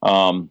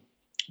 And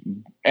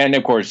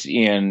of course,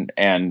 Ian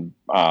and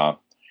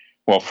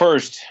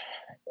first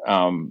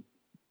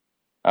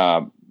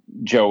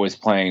Joe was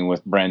playing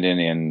with Brendan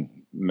in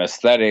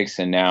Mesthetics,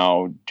 and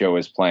now Joe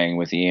is playing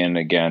with Ian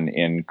again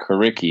in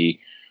Kuriki.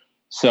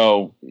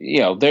 So,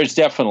 there's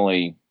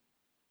definitely,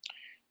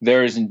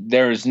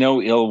 there's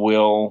no ill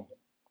will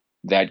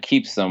that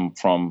keeps them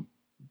from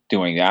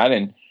doing that.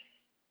 And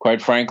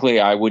quite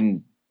frankly, I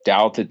wouldn't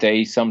doubt that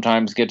they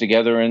sometimes get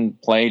together and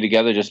play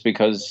together just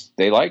because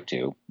they like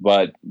to,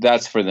 but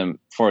that's for them,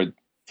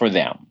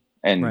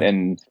 and, right.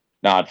 And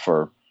not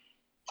for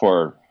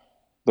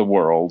the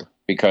world,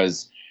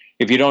 because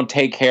if you don't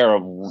take care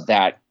of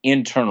that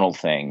internal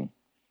thing,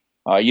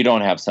 you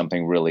don't have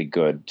something really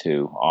good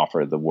to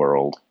offer the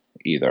world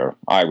either,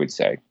 I would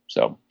say.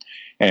 So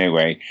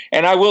anyway,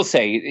 and I will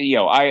say,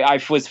 I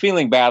was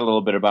feeling bad a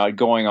little bit about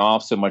going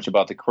off so much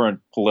about the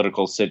current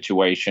political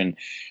situation.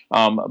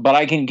 But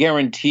I can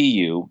guarantee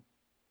you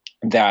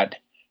that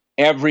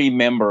every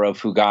member of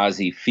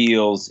Fugazi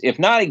feels, if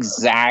not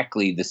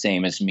exactly the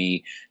same as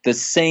me, the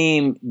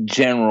same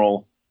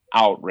general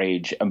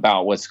outrage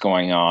about what's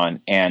going on,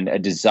 and a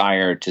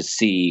desire to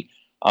see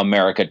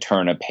America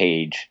turn a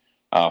page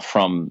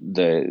from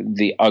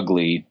the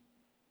ugly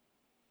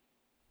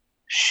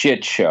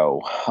shit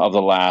show of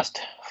the last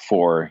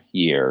 4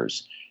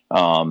 years.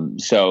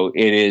 So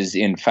it is,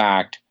 in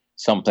fact,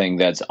 something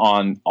that's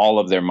on all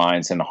of their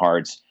minds and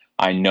hearts.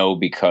 I know,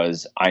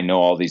 because I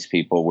know all these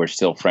people. We're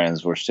still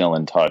friends. We're still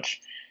in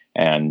touch.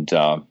 And,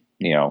 and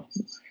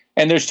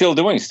they're still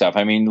doing stuff.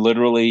 I mean,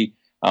 literally,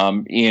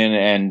 Ian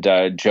and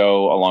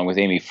Joe, along with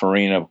Amy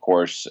Farina, of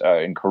course,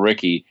 in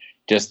Kuriki,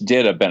 just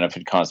did a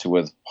benefit concert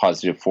with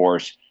Positive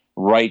Force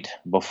right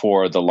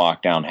before the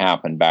lockdown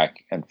happened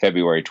back on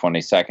February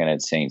 22nd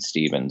at St.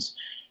 Stephen's,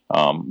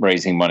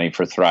 raising money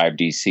for Thrive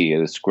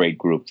DC, this great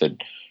group that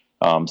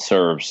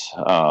serves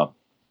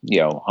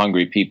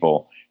hungry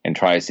people and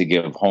tries to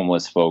give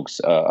homeless folks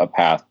a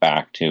path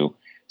back to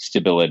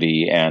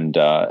stability and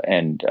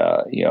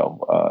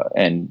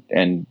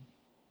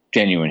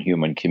genuine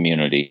human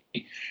community,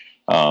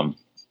 to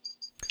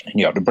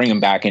bring them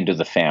back into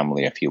the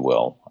family, if you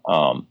will.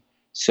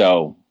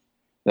 So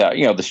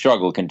the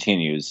struggle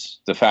continues.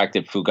 The fact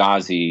that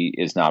Fugazi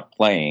is not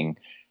playing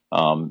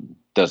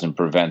doesn't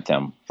prevent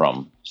them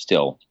from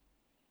still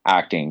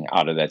acting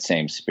out of that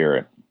same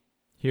spirit.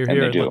 Here.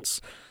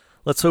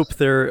 Let's hope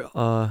there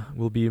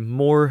will be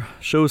more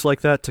shows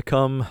like that to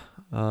come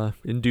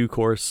in due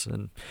course,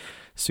 and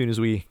as soon as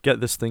we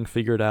get this thing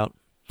figured out.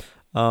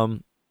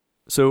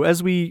 So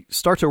as we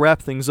start to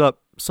wrap things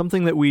up,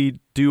 something that we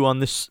do on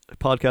this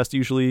podcast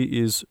usually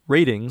is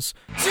ratings.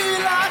 Do you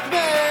like me?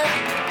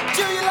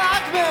 Do you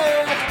like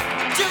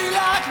me? Do you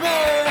like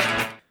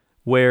me?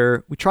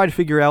 Where we try to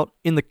figure out,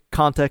 in the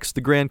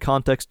grand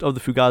context of the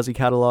Fugazi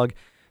catalog,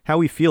 how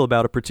we feel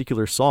about a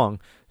particular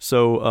song.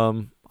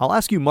 So I'll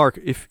ask you, Mark,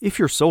 if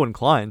you're so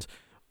inclined,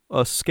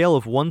 a scale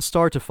of 1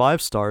 star to 5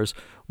 stars,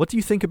 what do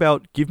you think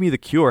about Give Me the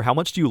Cure? How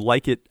much do you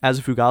like it as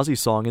a Fugazi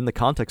song in the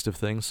context of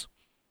things?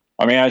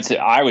 I mean,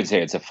 I would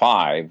say it's a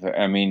 5.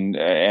 I mean,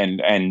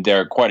 and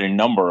there are quite a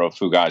number of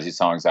Fugazi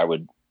songs I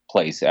would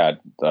place at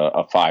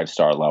a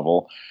 5-star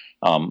level.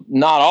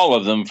 Not all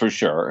of them, for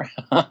sure.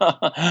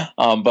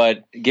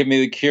 But Give Me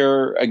the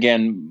Cure,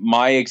 again,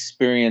 my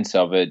experience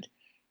of it,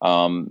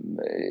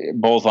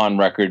 both on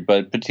record,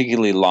 but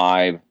particularly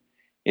live,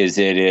 it's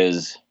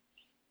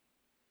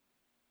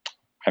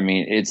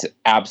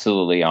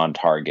absolutely on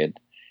target.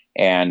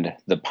 And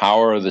the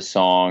power of the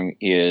song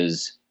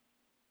is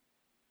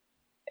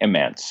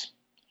immense.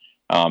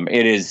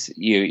 It is,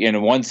 you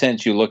in one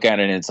sense you look at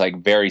it and it's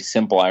like very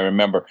simple. I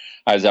remember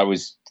as I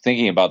was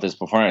thinking about this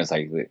before, and it's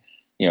like,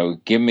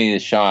 give me the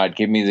shot,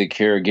 give me the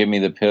cure, give me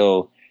the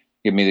pill,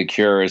 give me the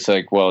cure. It's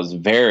like, well, it's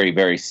very,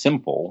 very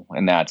simple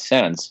in that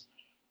sense,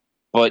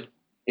 but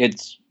it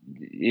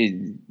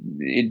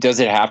does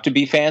it have to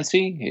be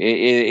fancy?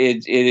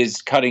 It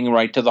is cutting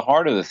right to the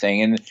heart of the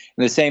thing. And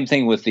the same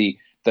thing with the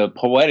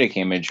poetic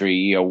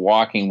imagery,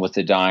 walking with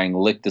the dying,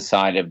 lick the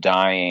side of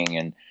dying,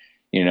 and,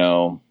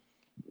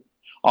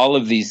 all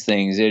of these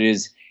things. It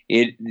is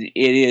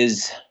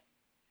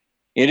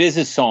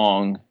a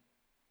song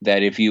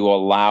that, if you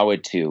allow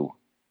it to,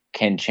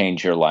 can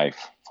change your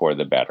life for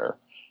the better.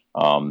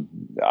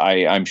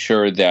 I'm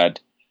sure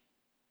that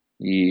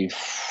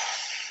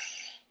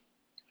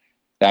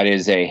that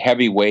is a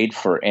heavy weight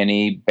for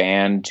any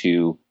band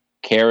to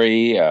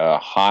carry, a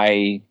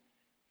high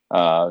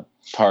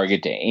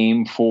target to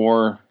aim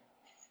for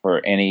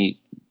any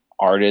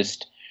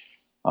artist.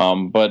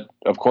 But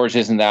of course,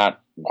 isn't that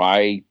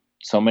why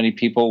so many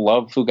people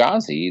love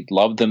Fugazi,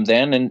 loved them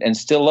then and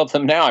still love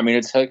them now? I mean,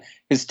 it's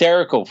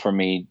hysterical for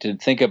me to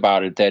think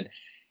about it, that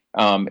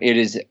it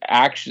is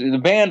actually, the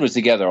band was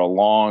together a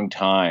long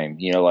time,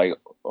 like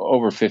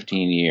over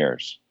 15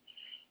 years,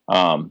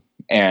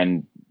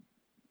 and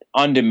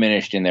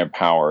undiminished in their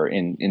power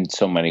in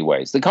so many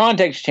ways. The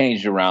context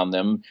changed around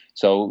them,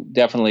 so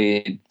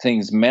definitely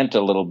things meant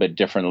a little bit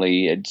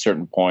differently at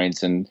certain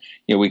points, and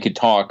we could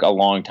talk a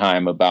long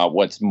time about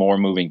what's more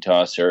moving to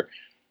us or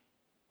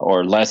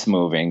less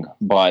moving,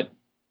 but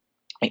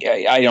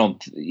I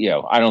don't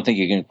think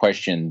you can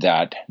question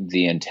that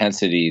the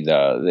intensity,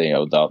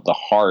 the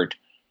heart,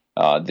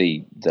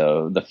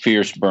 the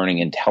fierce burning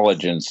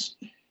intelligence,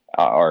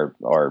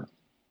 or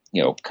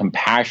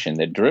compassion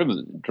that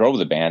drove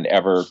the band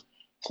ever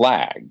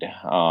flagged.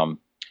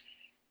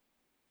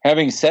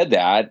 Having said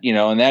that,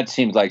 and that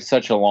seemed like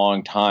such a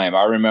long time.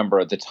 I remember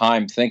at the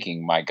time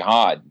thinking, my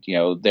God,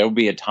 there'll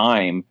be a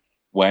time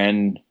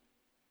when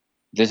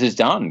this is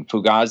done.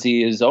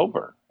 Fugazi is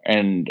over.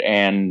 And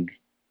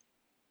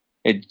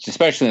it,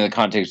 especially in the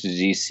context of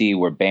DC,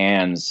 where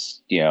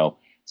bands,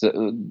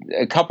 so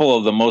a couple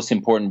of the most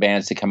important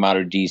bands to come out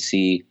of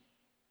DC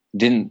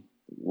didn't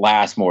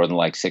last more than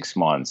like 6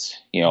 months,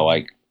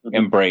 like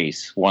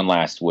Embrace, One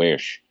Last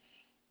Wish.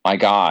 My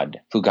God,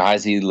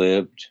 Fugazi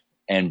lived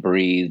and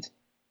breathed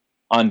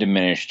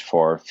undiminished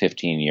for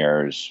 15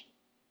 years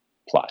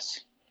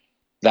plus.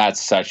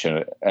 That's such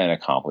an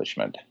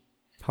accomplishment.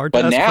 Hard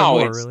to but ask now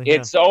for more, really.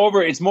 It's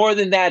over. It's more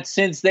than that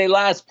since they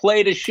last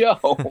played a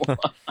show.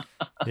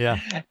 Yeah.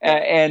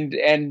 And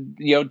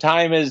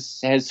time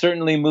has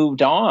certainly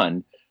moved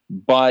on,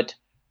 but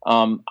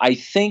I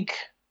think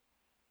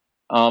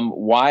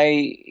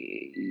why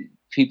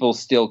people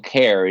still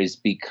care is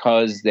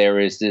because there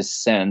is this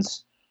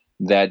sense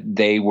that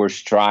they were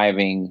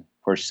striving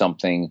for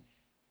something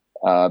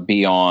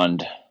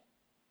beyond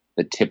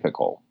the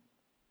typical.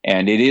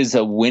 And it is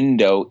a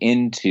window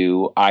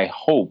into, I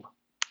hope,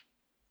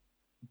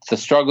 the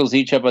struggles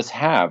each of us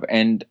have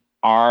and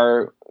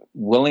our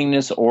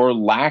willingness or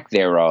lack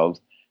thereof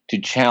to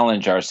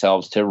challenge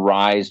ourselves to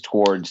rise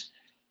towards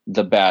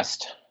the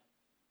best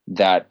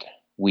that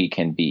we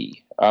can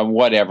be,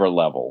 whatever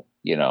level,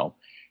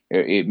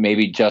 it may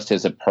be just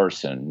as a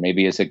person,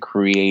 maybe as a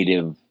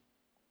creative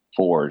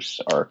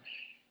force, or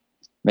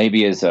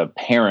maybe as a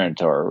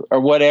parent, or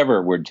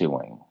whatever we're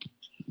doing.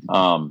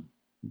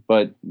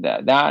 But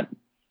that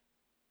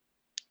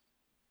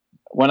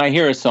when I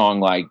hear a song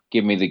like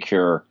Give Me the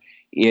Cure,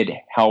 it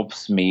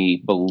helps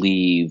me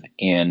believe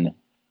in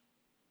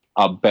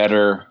a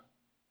better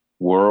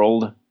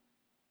world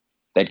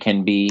that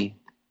can be,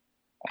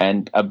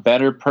 and a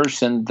better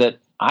person that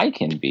I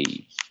can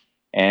be.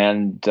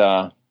 And,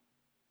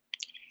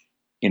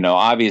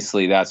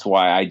 obviously that's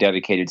why I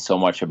dedicated so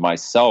much of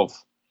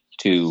myself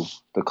to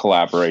the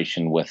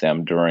collaboration with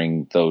them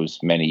during those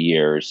many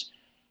years.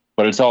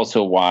 But it's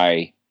also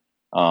why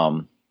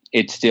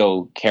it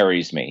still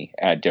carries me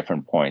at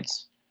different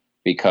points,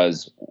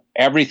 because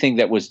everything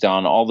that was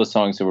done, all the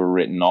songs that were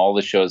written, all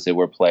the shows that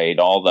were played,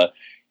 all the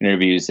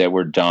interviews that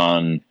were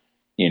done,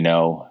 it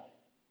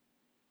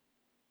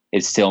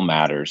still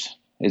matters.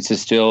 It's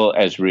still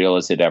as real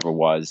as it ever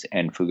was.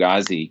 And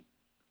Fugazi,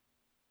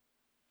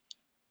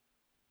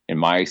 in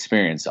my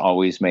experience,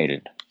 always made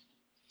it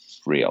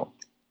real.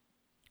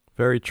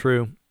 Very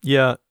true.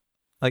 Yeah.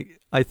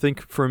 I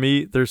think for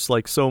me, there's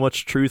like so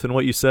much truth in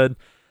what you said.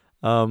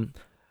 I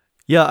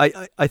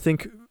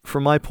think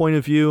from my point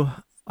of view,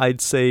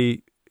 I'd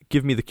say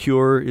Give Me the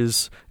Cure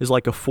is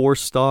like a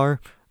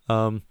 4-star.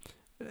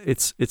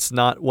 It's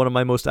not one of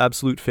my most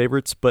absolute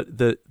favorites, but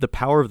the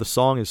power of the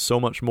song is so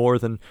much more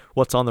than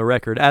what's on the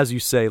record. As you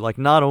say, like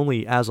not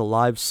only as a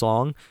live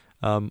song,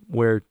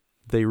 where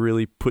they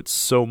really put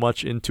so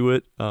much into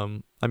it.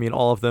 I mean,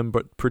 all of them,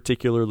 but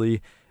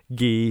particularly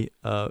Guy,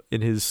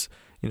 in his,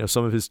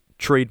 some of his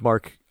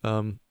trademark,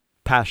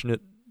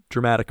 passionate,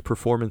 dramatic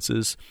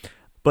performances.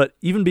 But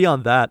even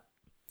beyond that,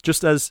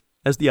 just as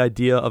the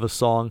idea of a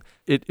song,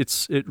 it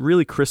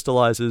really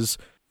crystallizes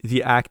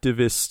the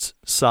activist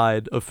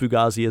side of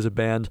Fugazi as a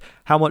band,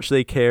 how much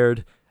they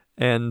cared,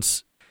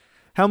 and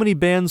how many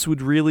bands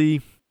would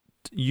really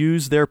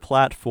use their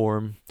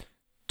platform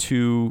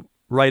to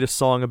write a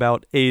song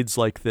about AIDS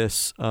like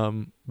this,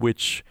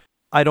 which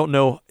I don't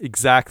know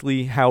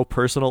exactly how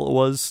personal it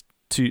was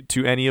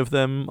to any of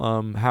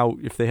them, how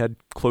if they had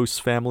close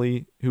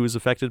family who was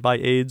affected by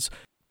AIDS.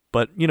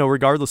 But,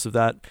 regardless of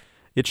that,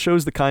 it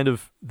shows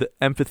the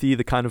empathy,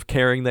 the kind of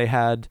caring they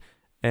had,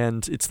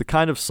 and it's the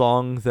kind of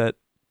song that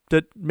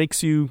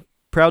makes you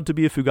proud to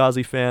be a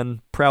Fugazi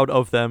fan, proud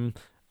of them,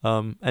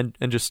 and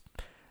just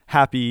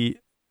happy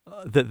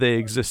that they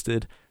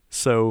existed.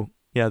 So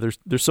yeah,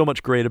 there's so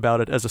much great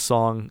about it as a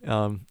song,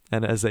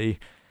 and as a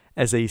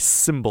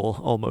symbol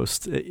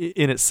almost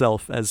in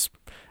itself, as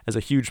a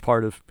huge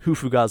part of who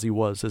Fugazi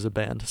was as a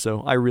band.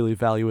 So I really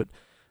value it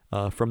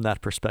from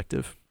that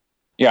perspective.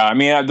 Yeah, I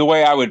mean, the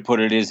way I would put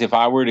it is, if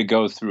I were to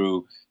go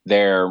through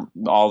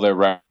all their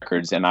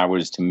records and I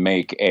was to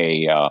make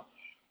a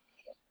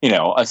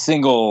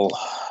single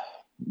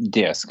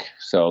disc,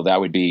 so that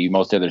would be,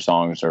 most of their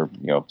songs are,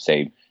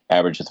 say,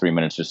 average of 3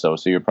 minutes or so.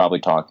 So you're probably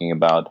talking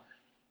about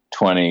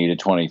 20 to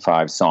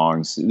 25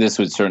 songs. This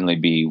would certainly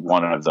be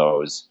one of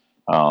those.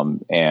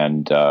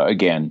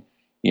 Again,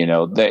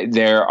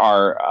 there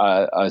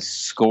are a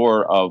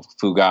score of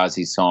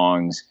Fugazi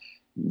songs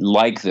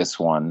like this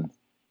one,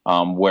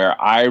 where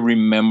I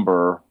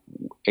remember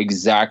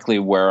exactly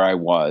where I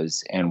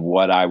was and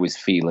what I was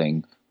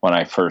feeling when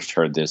I first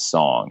heard this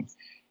song,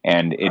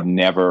 and it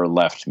never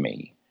left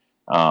me.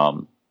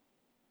 Burning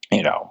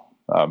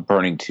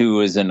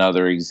 2 is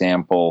another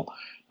example,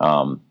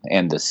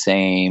 and the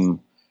same,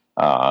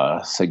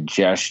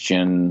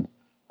 Suggestion.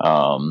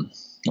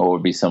 What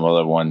would be some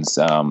other ones?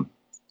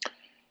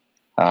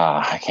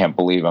 I can't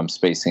believe I'm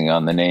spacing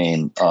on the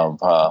name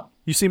of.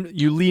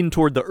 You lean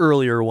toward the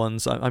earlier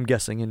ones, I'm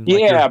guessing. And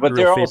but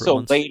there are also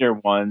ones. Later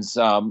ones.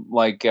 I'm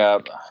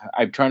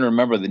trying to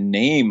remember the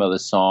name of the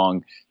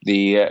song.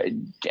 The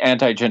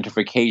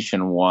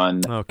anti-gentrification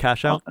one. Oh,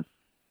 Cash Out.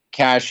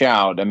 Cash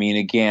Out. I mean,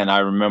 again, I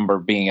remember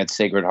being at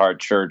Sacred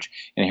Heart Church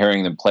and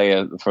hearing them play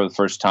it for the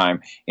first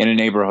time in a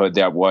neighborhood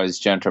that was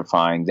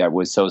gentrifying, that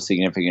was so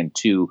significant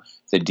to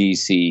the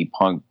DC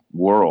punk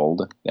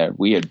world, that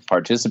we had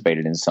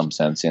participated in some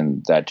sense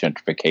in that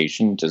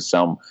gentrification to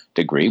some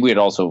degree. We had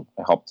also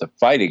helped to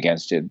fight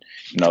against it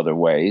in other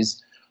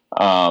ways.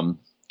 I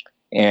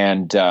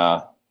mean,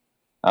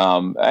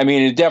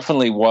 it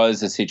definitely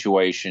was a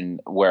situation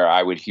where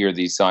I would hear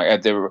these songs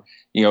at the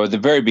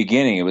very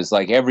beginning. It was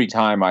like every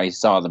time I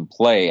saw them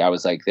play, I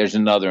was like, there's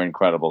another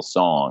incredible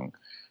song.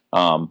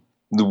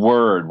 The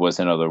Word was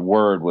another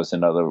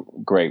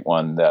great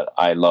one that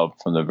I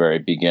loved from the very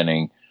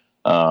beginning.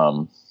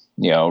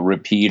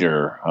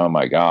 Repeater. Oh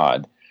my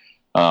God.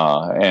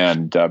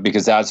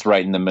 Because that's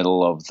right in the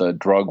middle of the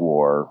drug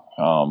war,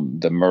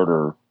 the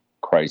murder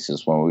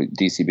crisis, when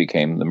DC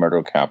became the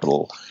murder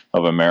capital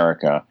of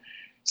America.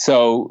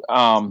 So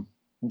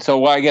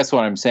I guess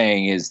what I'm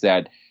saying is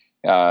that,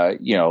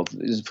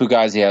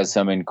 Fugazi has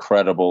some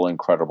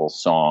incredible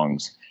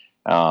songs.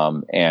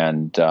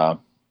 And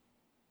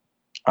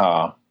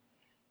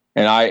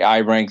I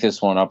rank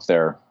this one up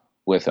there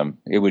with them.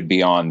 It would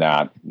be on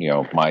that,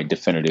 my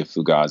definitive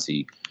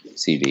Fugazi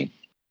CD.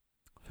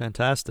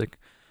 Fantastic.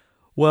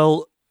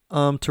 Well,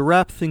 to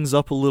wrap things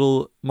up a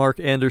little, Mark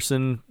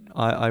Andersen,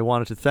 I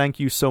wanted to thank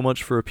you so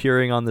much for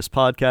appearing on this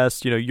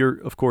podcast. You're,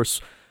 of course,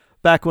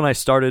 back when I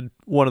started,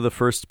 one of the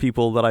first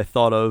people that I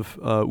thought of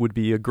would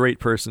be a great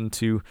person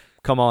to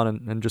come on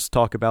and just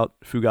talk about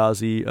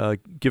Fugazi,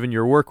 given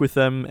your work with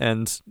them.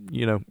 And,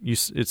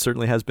 it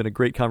certainly has been a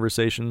great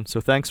conversation. So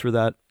thanks for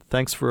that.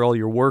 Thanks for all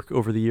your work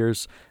over the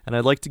years. And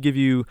I'd like to give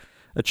you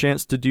a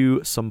chance to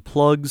do some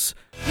plugs.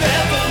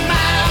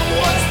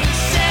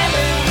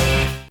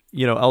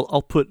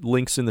 I'll put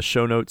links in the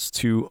show notes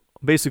to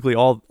basically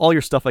all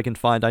your stuff I can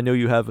find. I know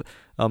you have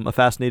a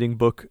fascinating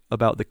book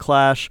about The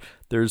Clash.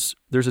 There's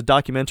a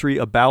documentary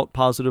about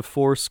Positive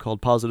Force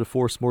called Positive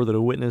Force, More Than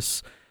a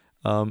Witness,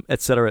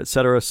 et cetera, et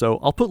cetera. So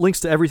I'll put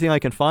links to everything I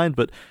can find,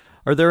 but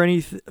are there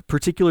any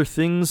particular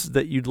things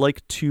that you'd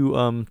like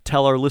to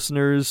tell our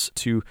listeners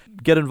to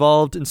get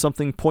involved in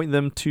something, point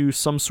them to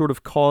some sort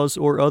of cause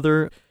or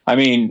other? I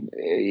mean,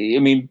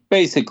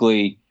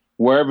 basically,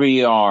 wherever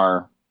you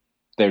are,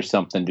 there's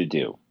something to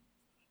do.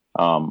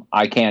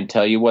 I can't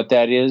tell you what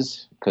that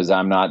is because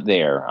I'm not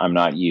there. I'm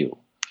not you.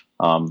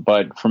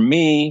 But for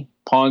me,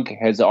 punk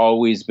has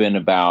always been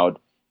about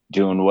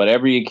doing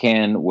whatever you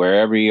can,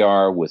 wherever you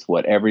are, with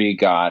whatever you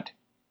got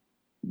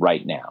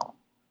right now.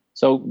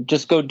 So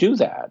just go do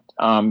that.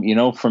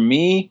 For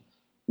me,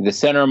 the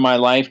center of my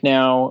life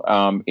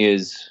now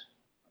is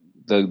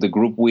the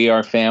group We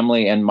Are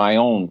Family and my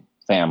own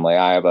family.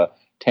 I have a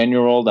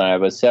 10-year-old and I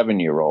have a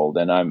 7-year-old,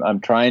 and I'm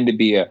trying to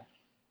be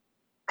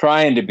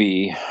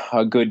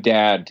a good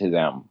dad to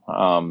them,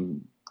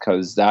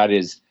 because that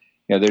is,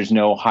 there's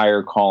no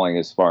higher calling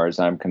as far as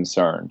I'm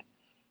concerned.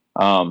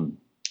 So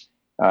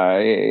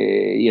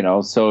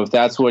if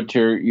that's what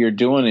you're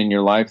doing in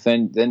your life,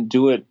 then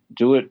do it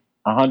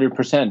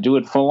 100%. Do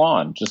it full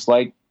on, just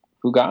like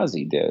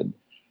Fugazi did,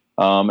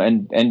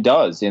 and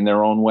does in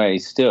their own way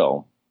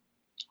still.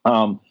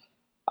 The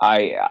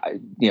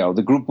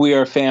group We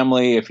Are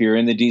Family, if you're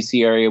in the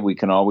DC area, we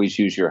can always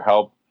use your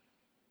help.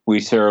 We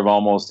serve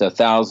almost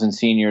 1,000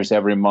 seniors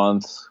every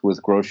month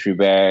with grocery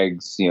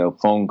bags,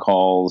 phone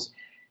calls,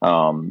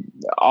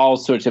 all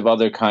sorts of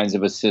other kinds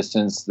of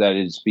assistance that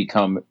has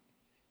become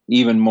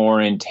even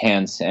more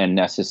intense and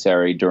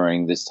necessary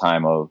during this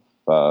time of,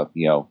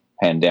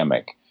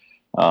 pandemic.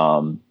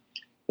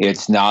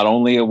 It's not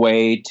only a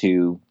way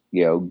to,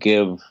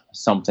 give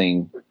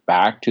something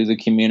back to the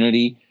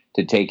community,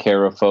 to take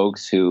care of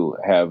folks who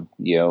have,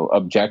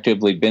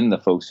 objectively been the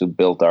folks who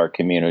built our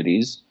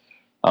communities,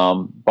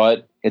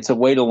 but it's a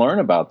way to learn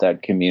about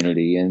that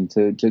community and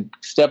to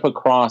step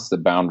across the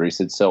boundaries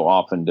that so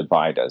often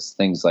divide us,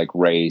 things like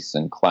race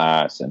and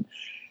class and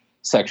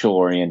sexual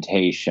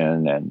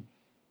orientation and,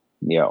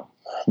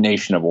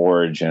 nation of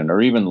origin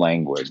or even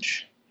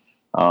language,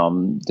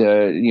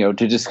 to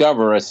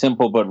discover a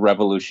simple but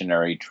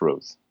revolutionary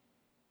truth.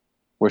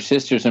 We're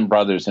sisters and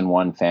brothers in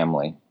one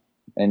family.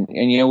 And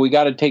we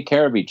got to take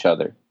care of each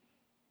other,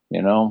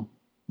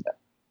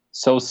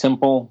 so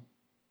simple,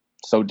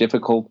 so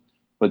difficult,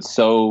 but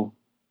so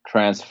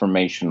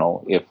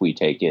transformational if we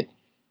take it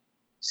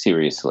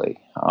seriously.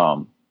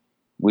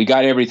 We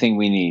got everything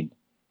we need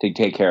to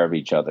take care of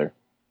each other.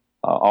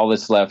 All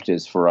that's left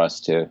is for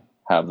us to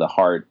have the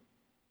heart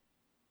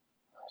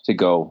to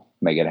go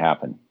make it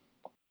happen.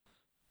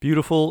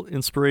 Beautiful,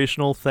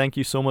 inspirational. Thank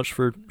you so much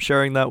for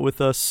sharing that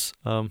with us.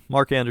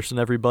 Mark Andersen,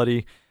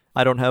 everybody.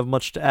 I don't have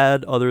much to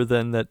add other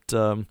than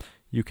that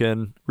you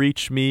can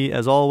reach me,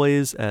 as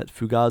always, at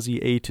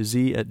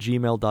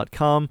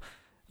fugaziatoz@gmail.com.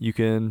 You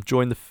can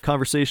join the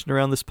conversation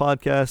around this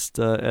podcast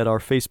at our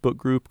Facebook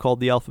group called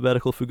The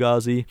Alphabetical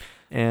Fugazi.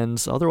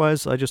 And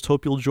otherwise, I just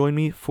hope you'll join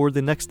me for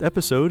the next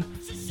episode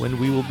when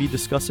we will be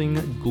discussing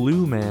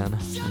Glue Man.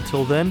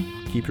 Until then,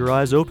 keep your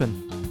eyes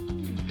open.